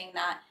were saying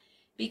that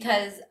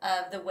because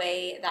of the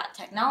way that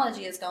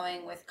technology is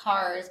going with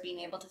cars being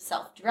able to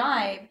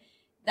self-drive,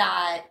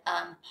 that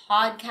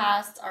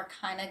podcasts are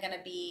kind of going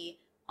to be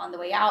on the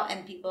way out,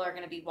 and people are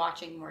going to be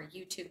watching more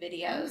YouTube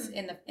videos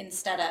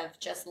instead of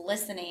just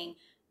listening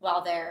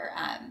while they're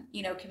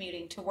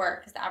commuting to work,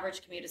 because the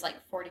average commute is like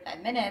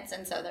 45 minutes,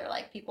 and so they're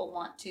like, people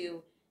want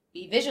to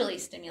be visually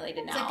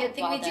stimulated It's now. a good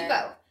thing while we do they're-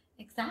 both.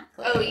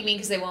 Exactly. Oh, you mean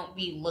because they won't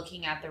be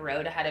looking at the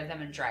road ahead of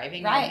them and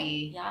driving? right? They'll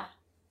be, Yeah.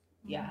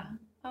 yeah.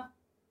 Oh.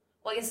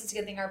 Well, I guess it's a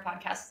good thing our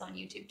podcast is on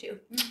YouTube too.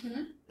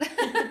 Mm-hmm.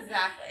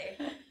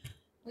 Exactly.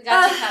 We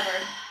got you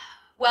covered.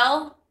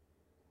 Well,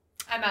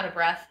 I'm out of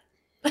breath.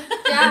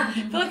 Yeah.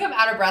 I feel like I'm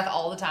out of breath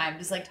all the time,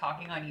 just like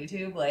talking on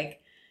YouTube.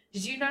 Like,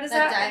 did you notice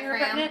That that when you were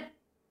diaphragm? pregnant?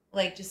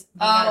 Like, just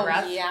being out of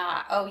breath?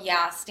 Yeah. Oh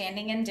yeah.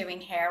 Standing and doing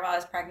hair while I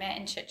was pregnant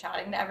and chit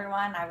chatting to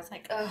everyone. I was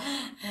like, Ugh.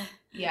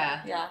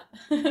 Yeah. yeah.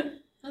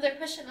 Well, they're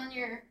pushing on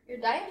your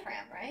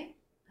diaphragm, right?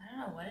 I don't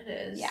know what it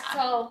is. Yeah. It's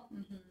all,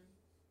 Mhm.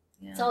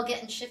 Yeah. it's all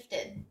getting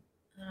shifted.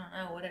 I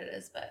don't know what it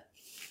is, but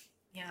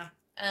yeah.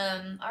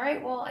 All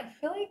right. Well, I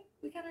feel like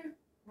we kind of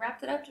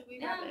wrapped it up. Did we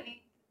wrap Yeah.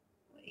 any?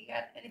 You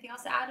got anything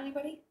else to add?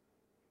 Anybody?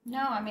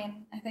 No, I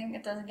mean, I think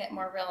it doesn't get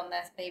more real than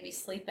this baby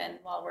sleeping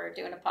while we're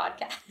doing a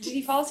podcast. Did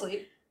he fall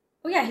asleep?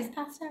 Oh yeah, he's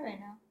passed out right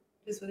now.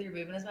 Just with your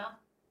boob in his mouth?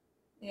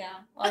 Yeah.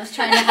 Well, I was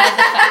trying to hide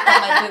the fact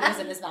that my boob was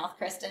in his mouth,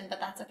 Kristen, but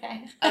that's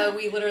okay.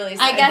 We literally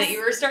I said guess- that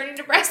you were starting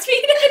to breastfeed.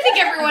 I think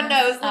everyone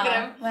knows. Look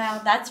at him.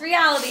 Well, that's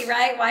reality,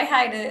 right? Why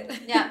hide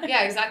it? Yeah.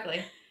 Yeah,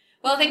 exactly.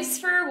 Well, thanks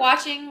for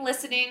watching,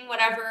 listening,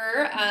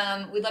 whatever.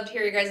 We'd love to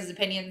hear your guys'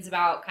 opinions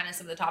about kind of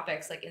some of the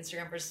topics, like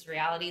Instagram versus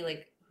reality.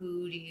 Like,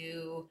 who do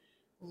you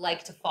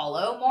like to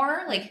follow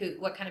more? Like,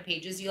 what kind of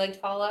pages do you like to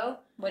follow?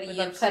 What do We'd you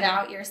love to put see.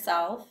 out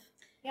yourself?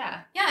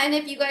 Yeah. Yeah, and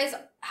if you guys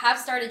have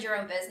started your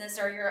own business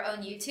or your own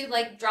YouTube,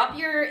 like drop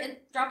your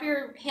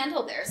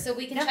handle there so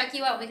we can Yep. check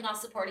you out. We can all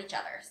support each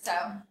other. So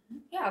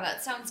Yeah,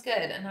 that sounds good.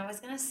 And I was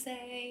going to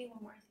say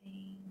one more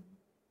thing.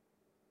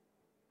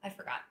 I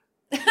forgot.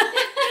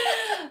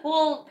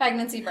 Well,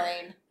 Pregnancy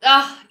brain.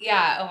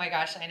 yeah. Oh my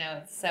gosh, I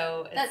know.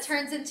 that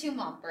turns into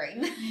mom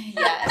brain.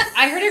 Yes.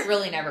 I heard it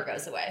really never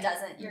goes away. It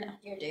doesn't.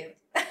 You're doomed.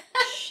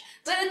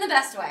 But in the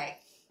best way.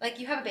 Like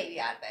you have a baby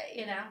out of it,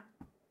 you know?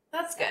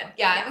 That's good.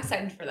 Yeah, Yeah. I'm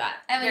excited for that.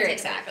 I wouldn't Very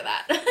take it excited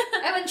back. for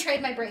that. I wouldn't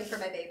trade my brain for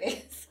my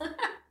babies.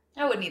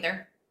 I wouldn't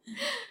either.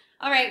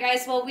 All right,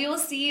 guys. Well, we will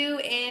see you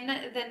in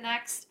the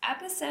next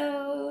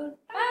episode.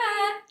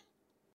 Bye.